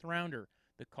 get a 5th rounder.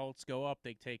 The Colts go up.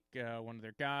 They take one of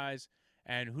their guys.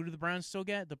 And who do the Browns still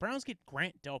get? The Browns get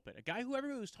Grant Delpit, a guy who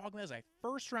everybody was talking about as a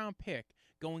first-round pick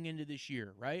going into this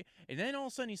year, right? And then all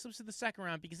of a sudden he slips to the second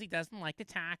round because he doesn't like to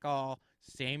tackle.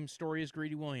 Same story as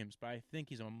Greedy Williams, but I think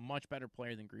he's a much better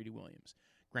player than Greedy Williams.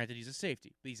 Granted, he's a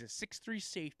safety, but he's a 6'3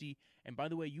 safety. And by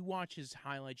the way, you watch his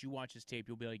highlights, you watch his tape,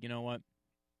 you'll be like, you know what?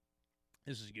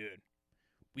 This is good.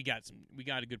 We got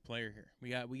a good player here.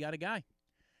 We got a guy.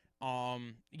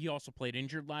 He also played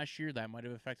injured last year. That might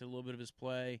have affected a little bit of his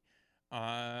play.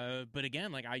 But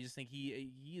again, I just think he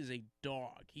is a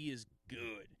dog. He is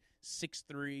good.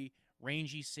 6'3",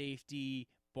 rangy safety,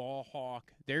 ball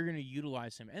hawk. They're going to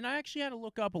utilize him. And I actually had to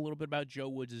look up a little bit about Joe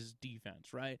Woods'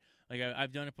 defense, right?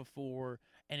 I've done it before,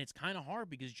 and it's kind of hard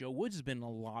because Joe Woods has been in a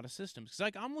lot of systems.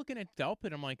 Because, I'm looking at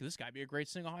Delpit, I'm like, this guy would be a great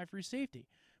single high free safety.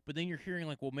 But then you're hearing,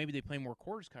 well, maybe they play more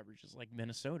quarters coverages like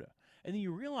Minnesota. And then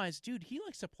you realize, dude, he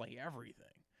likes to play everything.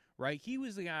 Right, he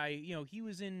was the guy. He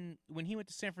was when he went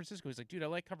to San Francisco. He's like, dude, I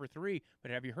like cover 3, but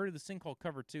have you heard of this thing called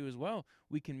cover 2 as well?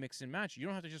 We can mix and match. You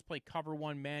don't have to just play cover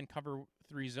 1 man, cover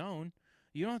 3 zone.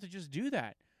 You don't have to just do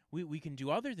that. We can do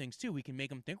other things too. We can make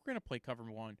them think we're going to play cover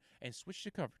 1 and switch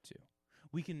to cover 2.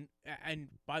 We can, and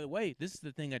by the way, this is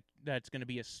the thing that's going to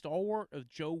be a stalwart of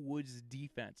Joe Woods'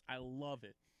 defense. I love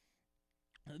it.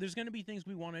 There's going to be things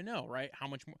we want to know, right? How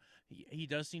much more he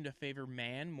does seem to favor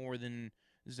man more than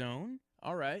zone.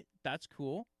 All right, that's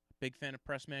cool. Big fan of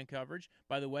press man coverage.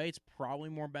 By the way, it's probably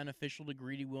more beneficial to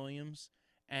Greedy Williams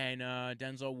and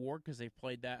Denzel Ward because they've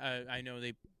played that. I know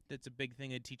that's a big thing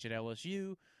they teach at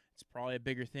LSU. It's probably a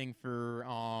bigger thing for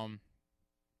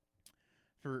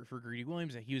Greedy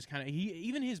Williams. That he was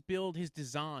even his build, his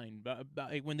design.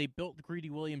 When they built Greedy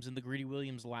Williams in the Greedy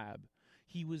Williams lab,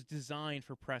 he was designed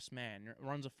for press man.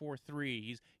 Runs a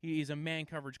 4-3. He's a man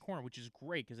coverage corner, which is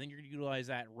great because then you're going to utilize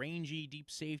that rangy, deep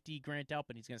safety Grant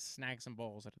Delpit. He's going to snag some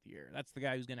balls out of the air. That's the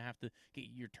guy who's going to have to get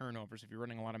your turnovers if you're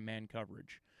running a lot of man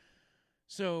coverage.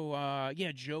 So,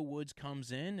 Joe Woods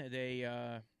comes in.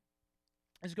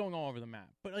 It's going all over the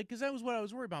map. But, because that was what I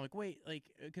was worried about.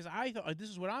 Because I thought, this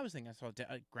is what I was thinking. I saw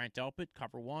Grant Delpit,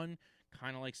 cover 1,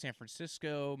 kind of like San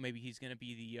Francisco. Maybe he's going to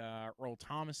be the Earl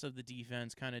Thomas of the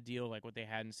defense kind of deal, like what they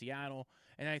had in Seattle.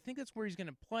 And I think that's where he's going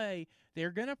to play. They're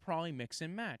going to probably mix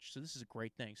and match. So this is a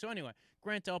great thing. So anyway,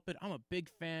 Grant Delpit, I'm a big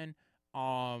fan.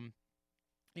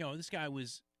 This guy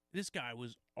was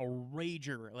a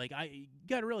rager. You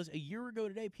got to realize, a year ago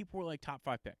today, people were like top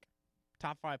 5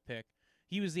 pick.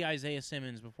 He was the Isaiah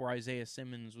Simmons before Isaiah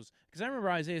Simmons was... Because I remember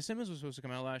Isaiah Simmons was supposed to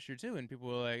come out last year, too, and people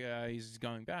were like, he's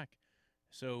going back.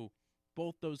 So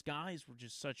both those guys were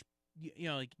just such...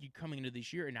 you coming into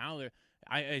this year, and now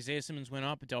Isaiah Simmons went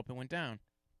up, and Delpit went down.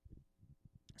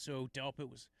 So Delpit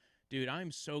was... Dude,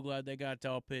 I'm so glad they got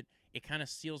Delpit. It kind of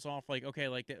seals off,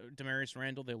 Demarius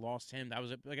Randall, they lost him. That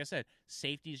was, like I said,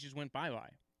 safeties just went bye-bye.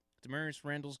 Demarius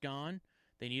Randall's gone.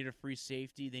 They needed a free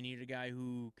safety. They needed a guy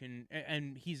who can,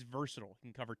 and he's versatile. He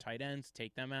can cover tight ends,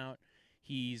 take them out.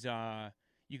 He's,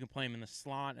 You can play him in the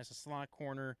slot as a slot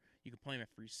corner. You can play him at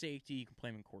free safety. You can play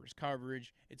him in quarters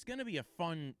coverage. It's going to be a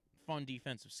fun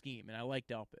defensive scheme, and I like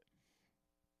Delpit.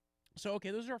 So,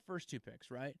 okay, those are our first 2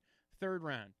 picks, right? Third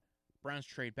round, Browns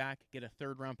trade back, get a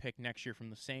third-round pick next year from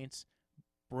the Saints.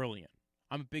 Brilliant.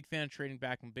 I'm a big fan of trading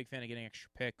back. I'm a big fan of getting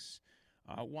extra picks.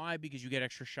 Why? Because you get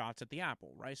extra shots at the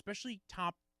apple, right? Especially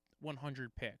top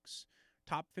 100 picks.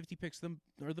 Top 50 picks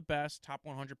are the best. Top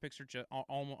 100 picks are just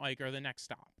almost like are the next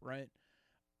stop, right?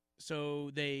 So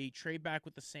they trade back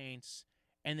with the Saints,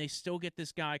 and they still get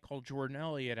this guy called Jordan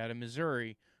Elliott out of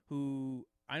Missouri, who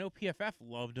I know PFF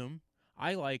loved him.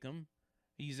 I like him.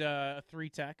 He's a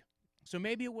 3-tech. So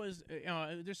maybe it was,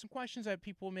 there's some questions that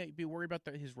people may be worried about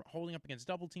his holding up against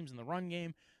double teams in the run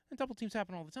game. And double teams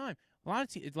happen all the time. A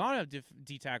lot of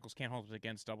D tackles can't hold up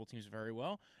against double teams very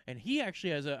well. And he actually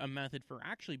has a method for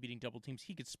actually beating double teams.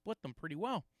 He could split them pretty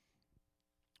well.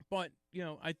 But,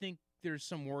 I think there's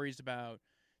some worries about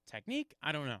technique.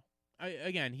 I don't know.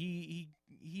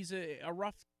 He's a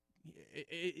rough.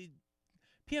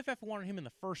 PFF wanted him in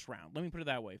the first round. Let me put it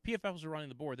that way. If PFF was running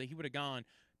the board, that he would have gone.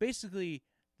 Basically,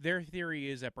 their theory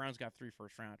is that Browns got 3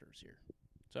 first-rounders here.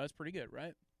 So that's pretty good,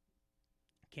 right?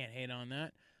 Can't hate on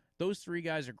that. Those 3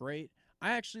 guys are great.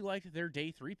 I actually liked their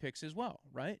day 3 picks as well,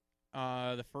 right?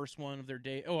 The first one of their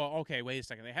day. Oh, okay, wait a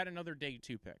second. They had another day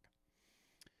 2 pick.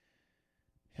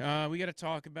 We got to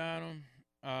talk about him.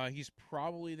 He's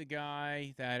probably the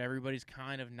guy that everybody's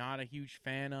kind of not a huge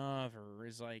fan of, or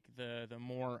is like the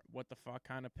more what the fuck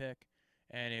kind of pick.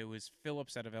 And it was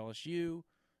Phillips out of LSU,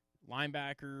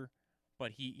 linebacker.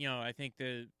 But he, I think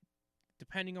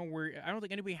depending on where, I don't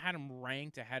think anybody had him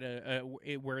ranked ahead of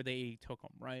where they took him,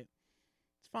 right?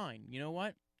 It's fine. You know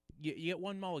what? You get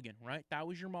one mulligan, right? That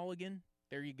was your mulligan.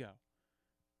 There you go.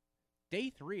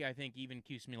 Day 3, I think, even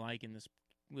keeps me liking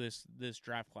this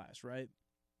draft class, right?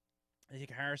 I think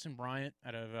Harrison Bryant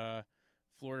out of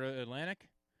Florida Atlantic.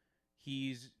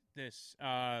 He's this.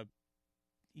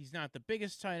 He's not the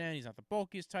biggest tight end. He's not the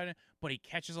bulkiest tight end, but he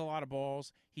catches a lot of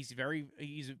balls. He's very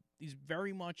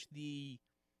much the.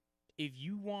 If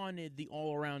you wanted the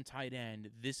all-around tight end,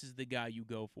 this is the guy you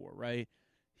go for, right?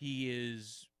 He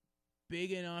is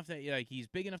big enough that he's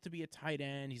big enough to be a tight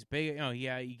end. He's big.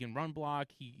 He can run block.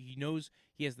 He knows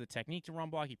he has the technique to run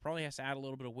block. He probably has to add a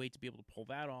little bit of weight to be able to pull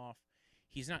that off.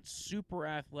 He's not super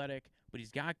athletic, but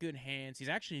he's got good hands. He's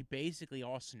actually basically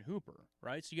Austin Hooper,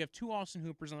 right? So you have 2 Austin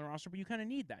Hoopers on the roster, but you kind of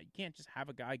need that. You can't just have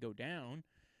a guy go down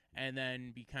and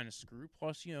then be kind of screwed.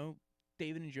 Plus,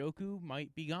 David Njoku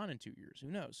might be gone in 2 years.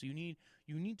 Who knows? So you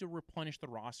need to replenish the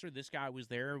roster. This guy was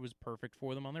there. It was perfect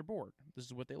for them on their board. This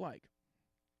is what they like.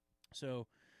 So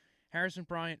Harrison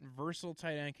Bryant, versatile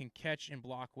tight end, can catch and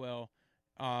block well.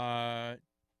 Again,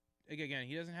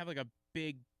 he doesn't have like a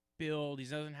big build. He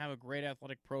doesn't have a great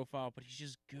athletic profile, but he's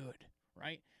just good,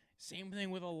 right? Same thing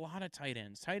with a lot of tight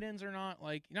ends. Tight ends are not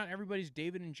everybody's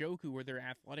David Njoku where they're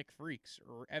athletic freaks,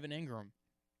 or Evan Ingram,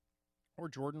 or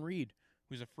Jordan Reed,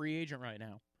 who's a free agent right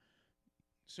now.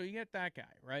 So you get that guy,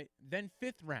 right? Then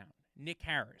 5th round, Nick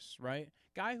Harris, right?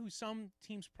 Guy who some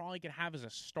teams probably could have as a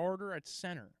starter at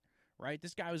center, right?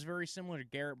 This guy was very similar to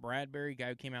Garrett Bradbury, guy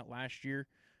who came out last year.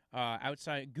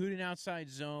 Good and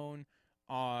outside zone,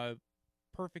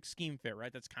 perfect scheme fit,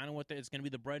 right? That's kind of what it's going to be,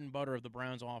 the bread and butter of the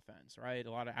Browns offense, right?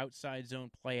 A lot of outside zone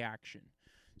play action.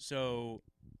 So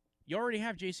you already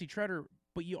have J.C. Tretter,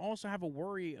 but you also have a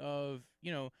worry of,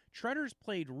 Tretter's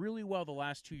played really well the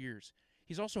last 2 years.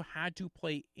 He's also had to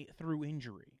play through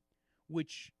injury,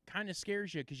 which kind of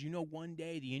scares you because one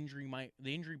day the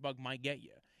injury bug might get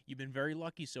you. You've been very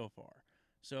lucky so far.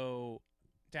 So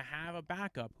to have a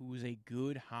backup who is a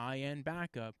good high-end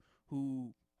backup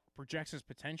who projects as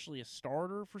potentially a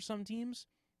starter for some teams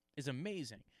is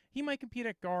amazing. He might compete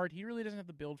at guard. He really doesn't have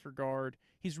the build for guard.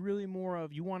 He's really more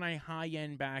of, you want a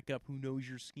high-end backup who knows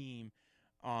your scheme.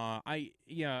 I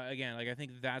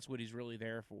think that's what he's really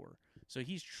there for. So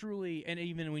he's truly, and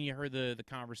even when you heard the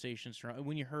conversations,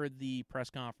 when you heard the press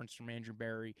conference from Andrew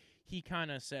Berry, he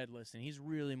kind of said, listen, he's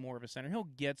really more of a center. He'll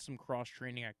get some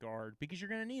cross-training at guard because you're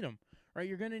going to need him, right?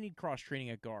 You're going to need cross-training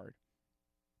at guard.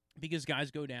 Because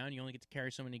guys go down, you only get to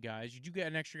carry so many guys. You do get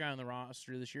an extra guy on the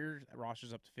roster this year. The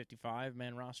roster's up to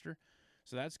 55-man roster,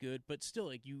 so that's good. But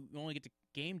still, you only get to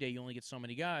game day. You only get so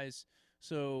many guys.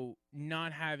 So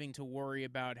not having to worry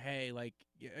about,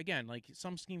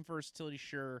 some scheme versatility,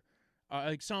 sure.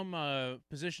 Some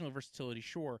positional versatility,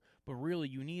 sure. But really,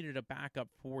 you needed a backup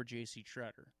for J.C.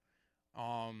 Tretter.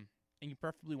 And you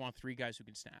preferably want 3 guys who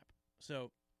can snap.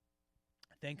 So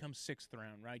then comes 6th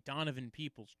round, right? Donovan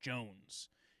Peoples-Jones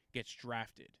gets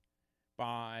drafted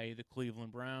by the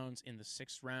Cleveland Browns in the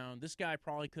 6th round. This guy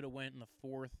probably could have went in the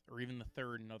 4th or even the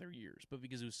 3rd in other years, but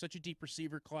because it was such a deep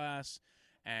receiver class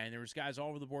and there was guys all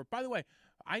over the board. By the way,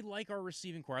 I like our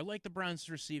receiving core. I like the Browns'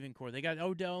 receiving core. They got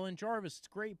Odell and Jarvis. It's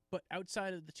great, but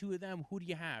outside of the two of them, who do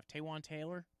you have? Taywan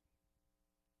Taylor?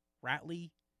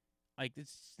 Ratley? Like,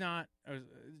 it's not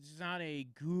a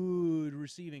good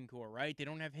receiving core, right? They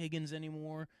don't have Higgins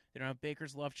anymore. They don't have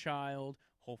Baker's love child.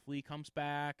 Hopefully he comes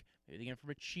back. Maybe they get him from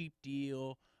a cheap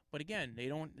deal. But again,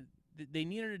 they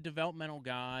needed a developmental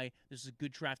guy. This is a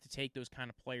good draft to take those kind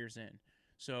of players in.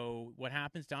 So what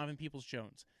happens? Donovan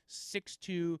Peoples-Jones,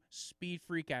 6'2", speed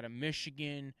freak out of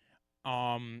Michigan.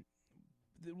 A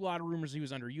lot of rumors he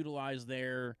was underutilized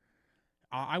there.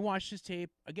 I watched his tape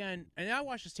again, and I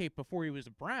watched his tape before he was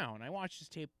a Brown. I watched his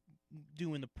tape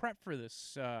doing the prep for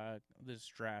this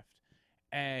draft,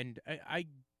 and I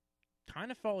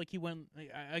kind of felt like he went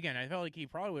again. I felt like he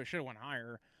probably should have went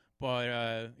higher, but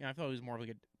I felt he was more of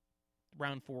like a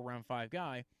round 4, round 5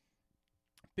 guy.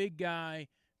 Big guy,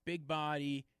 big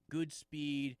body, good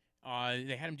speed.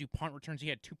 They had him do punt returns. He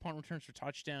had 2 punt returns for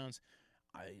touchdowns.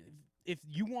 If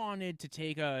you wanted to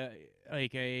take a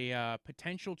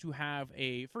potential to have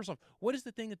a, first off, what is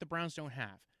the thing that the Browns don't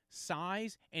have?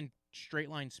 Size and straight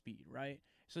line speed, right?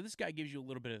 So this guy gives you a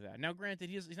little bit of that. Now, granted,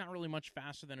 he's not really much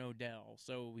faster than Odell,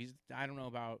 so I don't know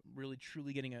about really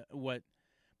truly getting but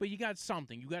you got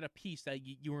something. You got a piece that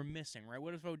you were missing, right?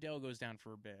 What if Odell goes down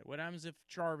for a bit? What happens if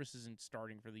Jarvis isn't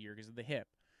starting for the year because of the hip?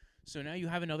 So now you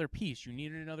have another piece. You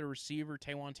needed another receiver.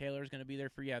 Taywan Taylor is going to be there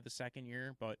for the second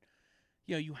year, but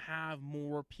you have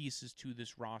more pieces to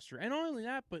this roster. And not only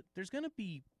that, but there's going to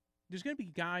be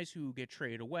guys who get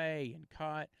traded away and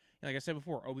cut. Like I said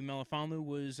before, Obi Melifonwu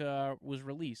was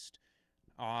released.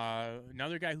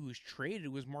 Another guy who was traded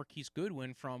was Marquise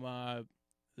Goodwin from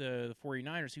the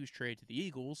 49ers. He was traded to the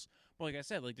Eagles. But like I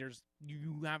said,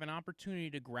 you have an opportunity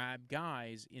to grab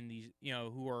guys in these,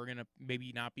 who are going to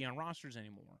maybe not be on rosters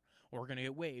anymore, or are going to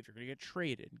get waived, or going to get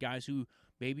traded. Guys who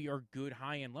maybe are good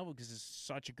high-end level because it's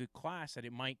such a good class that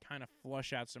it might kind of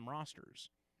flush out some rosters.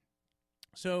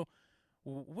 So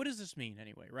what does this mean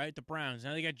anyway, right? The Browns,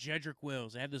 now they got Jedrick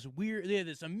Wills. They had this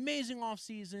amazing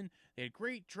offseason. They had a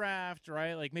great draft,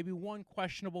 right? Like maybe one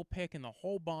questionable pick in the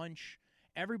whole bunch.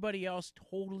 Everybody else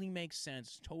totally makes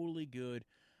sense, totally good.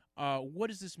 What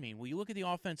does this mean? Well, you look at the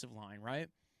offensive line, right?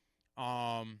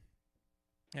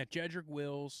 At Jedrick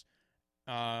Wills,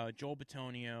 Joel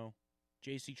Bitonio,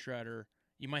 J.C. Treader.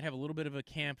 You might have a little bit of a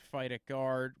camp fight at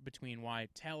guard between Wyatt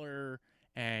Teller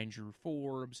and Drew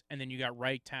Forbes, and then you got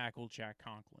right tackle Jack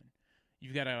Conklin.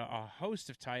 You've got a host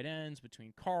of tight ends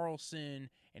between Carlson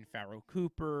and Pharaoh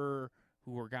Cooper,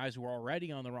 who are guys who are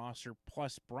already on the roster,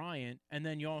 plus Bryant, and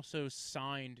then you also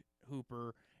signed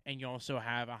Hooper, and you also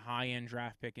have a high-end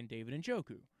draft pick in David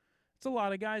Njoku. It's a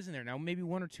lot of guys in there. Now, maybe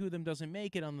 1 or 2 of them doesn't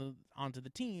make it onto the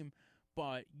team,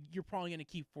 but you're probably going to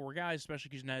keep 4 guys, especially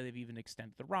because now they've even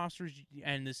extended the rosters,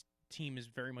 and this team is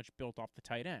very much built off the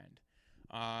tight end.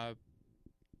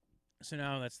 So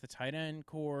now that's the tight end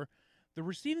core. The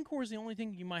receiving core is the only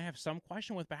thing you might have some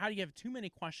question with, but how do you have too many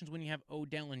questions when you have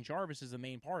Odell and Jarvis as the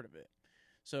main part of it?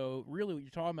 So really what you're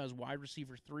talking about is wide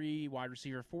receiver 3, wide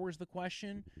receiver 4 is the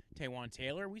question. Taywan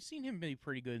Taylor, we've seen him be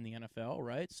pretty good in the NFL,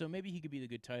 right? So maybe he could be the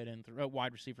good tight end,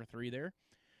 wide receiver 3 there.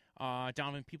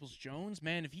 Donovan Peoples-Jones,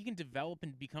 man, if he can develop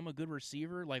and become a good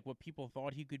receiver like what people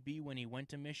thought he could be when he went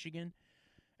to Michigan.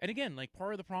 And again, like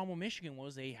part of the problem with Michigan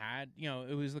was they had,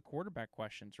 it was the quarterback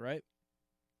questions, right?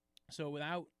 So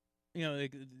without, they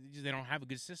don't have a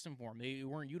good system for him. They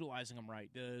weren't utilizing him right.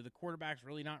 The quarterback's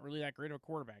really not really that great of a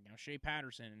quarterback. Shea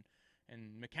Patterson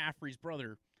and McCaffrey's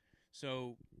brother.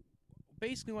 So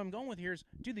basically what I'm going with here is,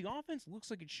 dude, the offense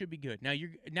looks like it should be good. Now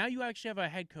you actually have a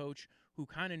head coach who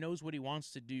kind of knows what he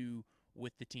wants to do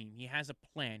with the team. He has a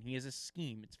plan. He has a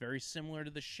scheme. It's very similar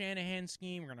to the Shanahan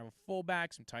scheme. We're going to have a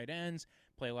fullback, some tight ends,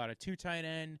 play a lot of 2 tight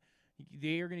end.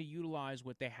 They are going to utilize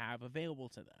what they have available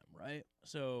to them, right?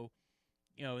 So,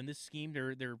 in this scheme,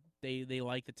 they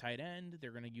like the tight end.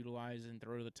 They're going to utilize and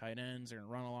throw to the tight ends. They're going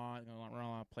to run a lot. They're going to run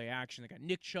a lot of play action. They got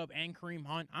Nick Chubb and Kareem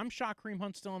Hunt. I'm shocked Kareem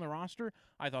Hunt's still on the roster.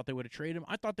 I thought they would have traded him.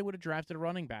 I thought they would have drafted a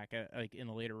running back in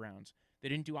the later rounds. They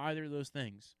didn't do either of those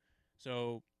things.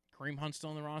 So Kareem Hunt's still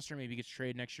on the roster. Maybe he gets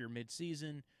traded next year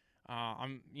mid-season.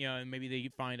 Maybe they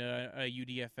find a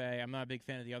UDFA. I'm not a big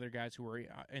fan of the other guys who are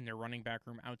in their running back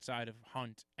room outside of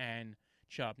Hunt and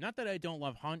Chubb. Not that I don't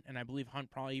love Hunt, and I believe Hunt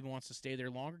probably even wants to stay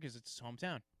there longer because it's his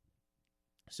hometown.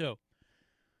 So,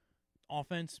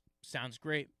 offense sounds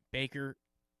great. Baker,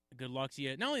 good luck to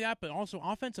you. Not only that, but also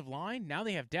offensive line. Now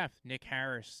they have depth. Nick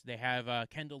Harris. They have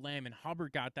Kendall Lamb, and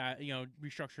Hubbard got that,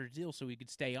 restructured deal so he could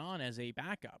stay on as a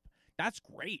backup. That's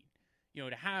great. You know,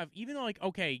 to have, even though, like,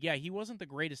 okay, yeah, he wasn't the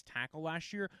greatest tackle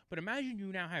last year, but imagine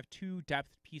you now have 2 depth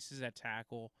pieces at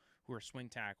tackle who are swing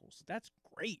tackles. That's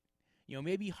great. You know,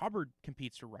 maybe Hubbard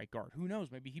competes for right guard. Who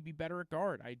knows? Maybe he'd be better at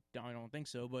guard. I don't think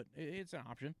so, but it's an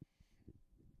option.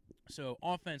 So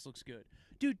offense looks good.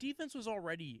 Dude, defense was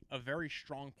already a very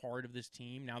strong part of this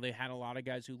team. Now they had a lot of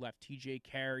guys who left. TJ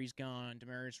Carey's gone.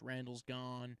 Demarius Randall's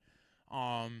gone.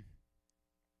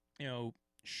 You know,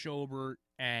 Schobert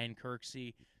and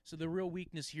Kirksey. So the real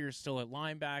weakness here is still at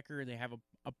linebacker. They have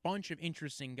a bunch of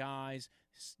interesting guys.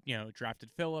 You know,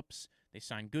 drafted Phillips. They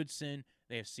signed Goodson.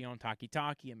 They have Sion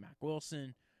Takitaki and Mac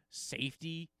Wilson.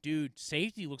 Safety. Dude,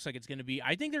 safety looks like it's going to be...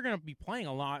 I think they're going to be playing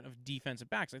a lot of defensive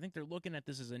backs. I think they're looking at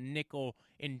this as a nickel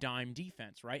and dime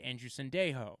defense, right? Andrew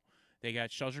Sendejo. They got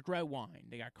Sheldrick Redwine.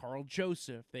 They got Carl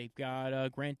Joseph. They've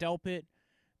got Grant Delpit.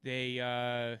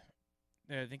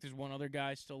 I think there's one other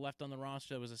guy still left on the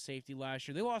roster that was a safety last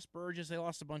year. They lost Burgess. They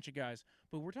lost a bunch of guys.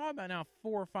 But we're talking about now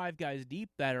 4 or 5 guys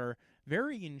deep that are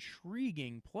very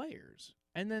intriguing players.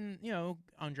 And then, you know,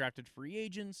 undrafted free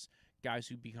agents, guys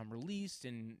who become released,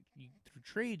 and through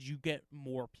trades, you get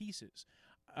more pieces.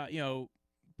 You know,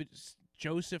 but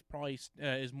Joseph probably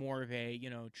is more of a, you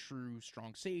know, true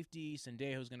strong safety.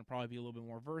 Sendejo's going to probably be a little bit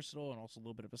more versatile and also a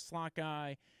little bit of a slot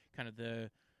guy, kind of the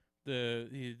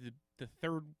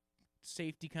third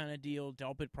safety kind of deal.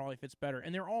 Delpit probably fits better,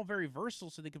 and they're all very versatile,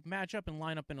 so they could match up and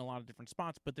line up in a lot of different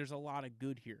spots. But there's a lot of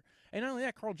good here, and not only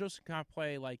that, Carl Joseph can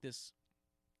play like this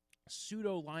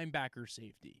pseudo linebacker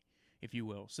safety, if you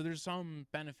will. So there's some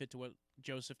benefit to what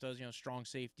Joseph does, you know, strong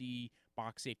safety,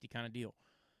 box safety kind of deal.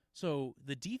 So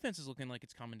the defense is looking like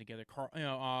it's coming together. We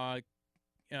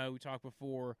talked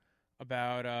before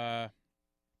about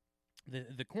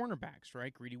the cornerbacks,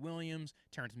 right? Greedy Williams,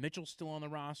 Terrence Mitchell's still on the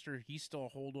roster. He's still a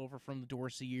holdover from the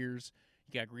Dorsey years.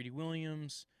 You got Greedy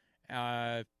Williams. You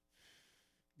got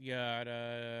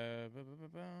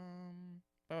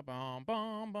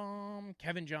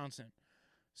Kevin Johnson.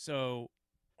 So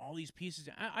all these pieces.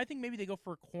 I think maybe they go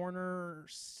for a corner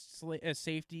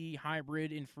safety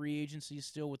hybrid in free agency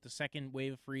still with the second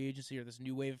wave of free agency or this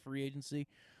new wave of free agency.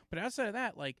 But outside of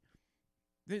that, like,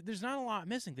 there's not a lot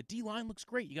missing. The D-line looks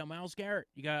great. You got Myles Garrett.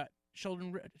 You got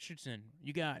Sheldon Richardson.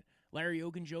 You got Larry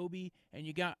Ogunjobi. And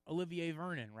you got Olivier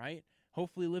Vernon, right?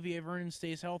 Hopefully Olivier Vernon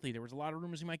stays healthy. There was a lot of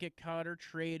rumors he might get cut or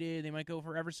traded. They might go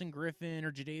for Everson Griffin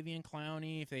or Jadeveon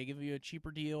Clowney if they give you a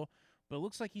cheaper deal. But it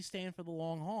looks like he's staying for the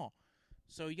long haul.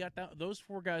 So you got those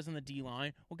 4 guys on the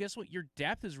D-line. Well, guess what? Your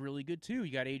depth is really good, too.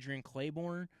 You got Adrian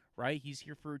Claiborne, right? He's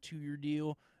here for a 2-year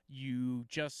deal. You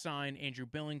just signed Andrew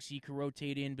Billings. So you can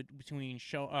rotate in between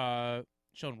Sheldon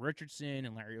Richardson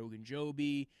and Larry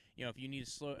Ogunjobi. You know, if you need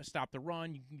to stop the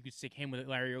run, you could stick him with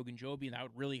Larry Ogunjobi, and that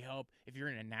would really help. If you're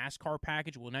in a NASCAR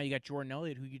package, well, now you got Jordan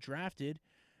Elliott, who you drafted.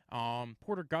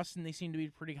 Porter Gustin, they seem to be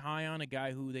pretty high on, a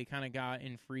guy who they kind of got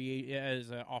in free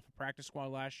as off a practice squad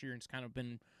last year, and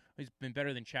he's been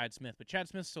better than Chad Smith. But Chad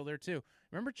Smith's still there, too.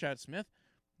 Remember Chad Smith?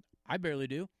 I barely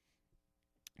do.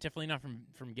 Definitely not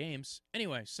from games.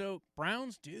 Anyway, so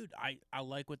Browns, dude, I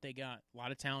like what they got. A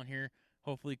lot of talent here.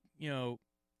 Hopefully,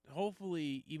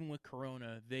 even with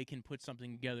Corona, they can put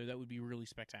something together that would be really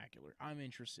spectacular. I'm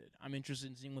interested. I'm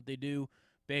interested in seeing what they do.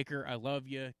 Baker, I love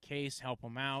you. Case, help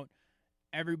them out.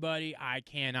 Everybody, I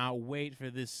cannot wait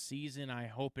for this season. I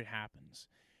hope it happens.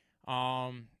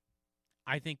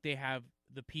 I think they have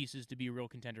the pieces to be a real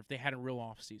contender. If they had a real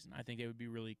offseason, I think they would be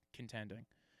really contending.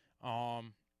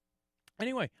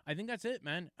 Anyway, I think that's it,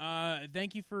 man.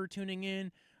 Thank you for tuning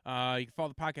in. You can follow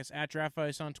the podcast at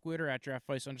DraftVice on Twitter, at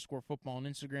DraftVice_football on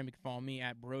Instagram. You can follow me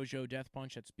at Brojo Death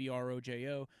Punch. That's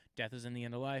BROJO. Death is in the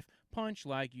end of life. Punch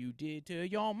like you did to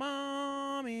your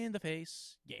mom in the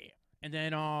face. Yeah. And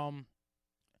then,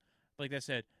 like I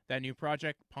said, that new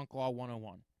project, Punk Law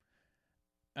 101.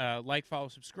 Like, follow,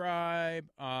 subscribe.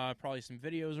 Probably some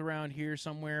videos around here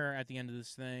somewhere at the end of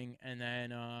this thing. And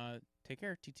then, take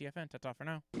care. TTFN. Ta-ta for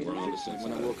now. When I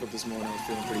woke up this morning, I was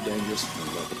feeling pretty dangerous.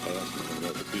 About the past and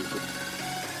about the future.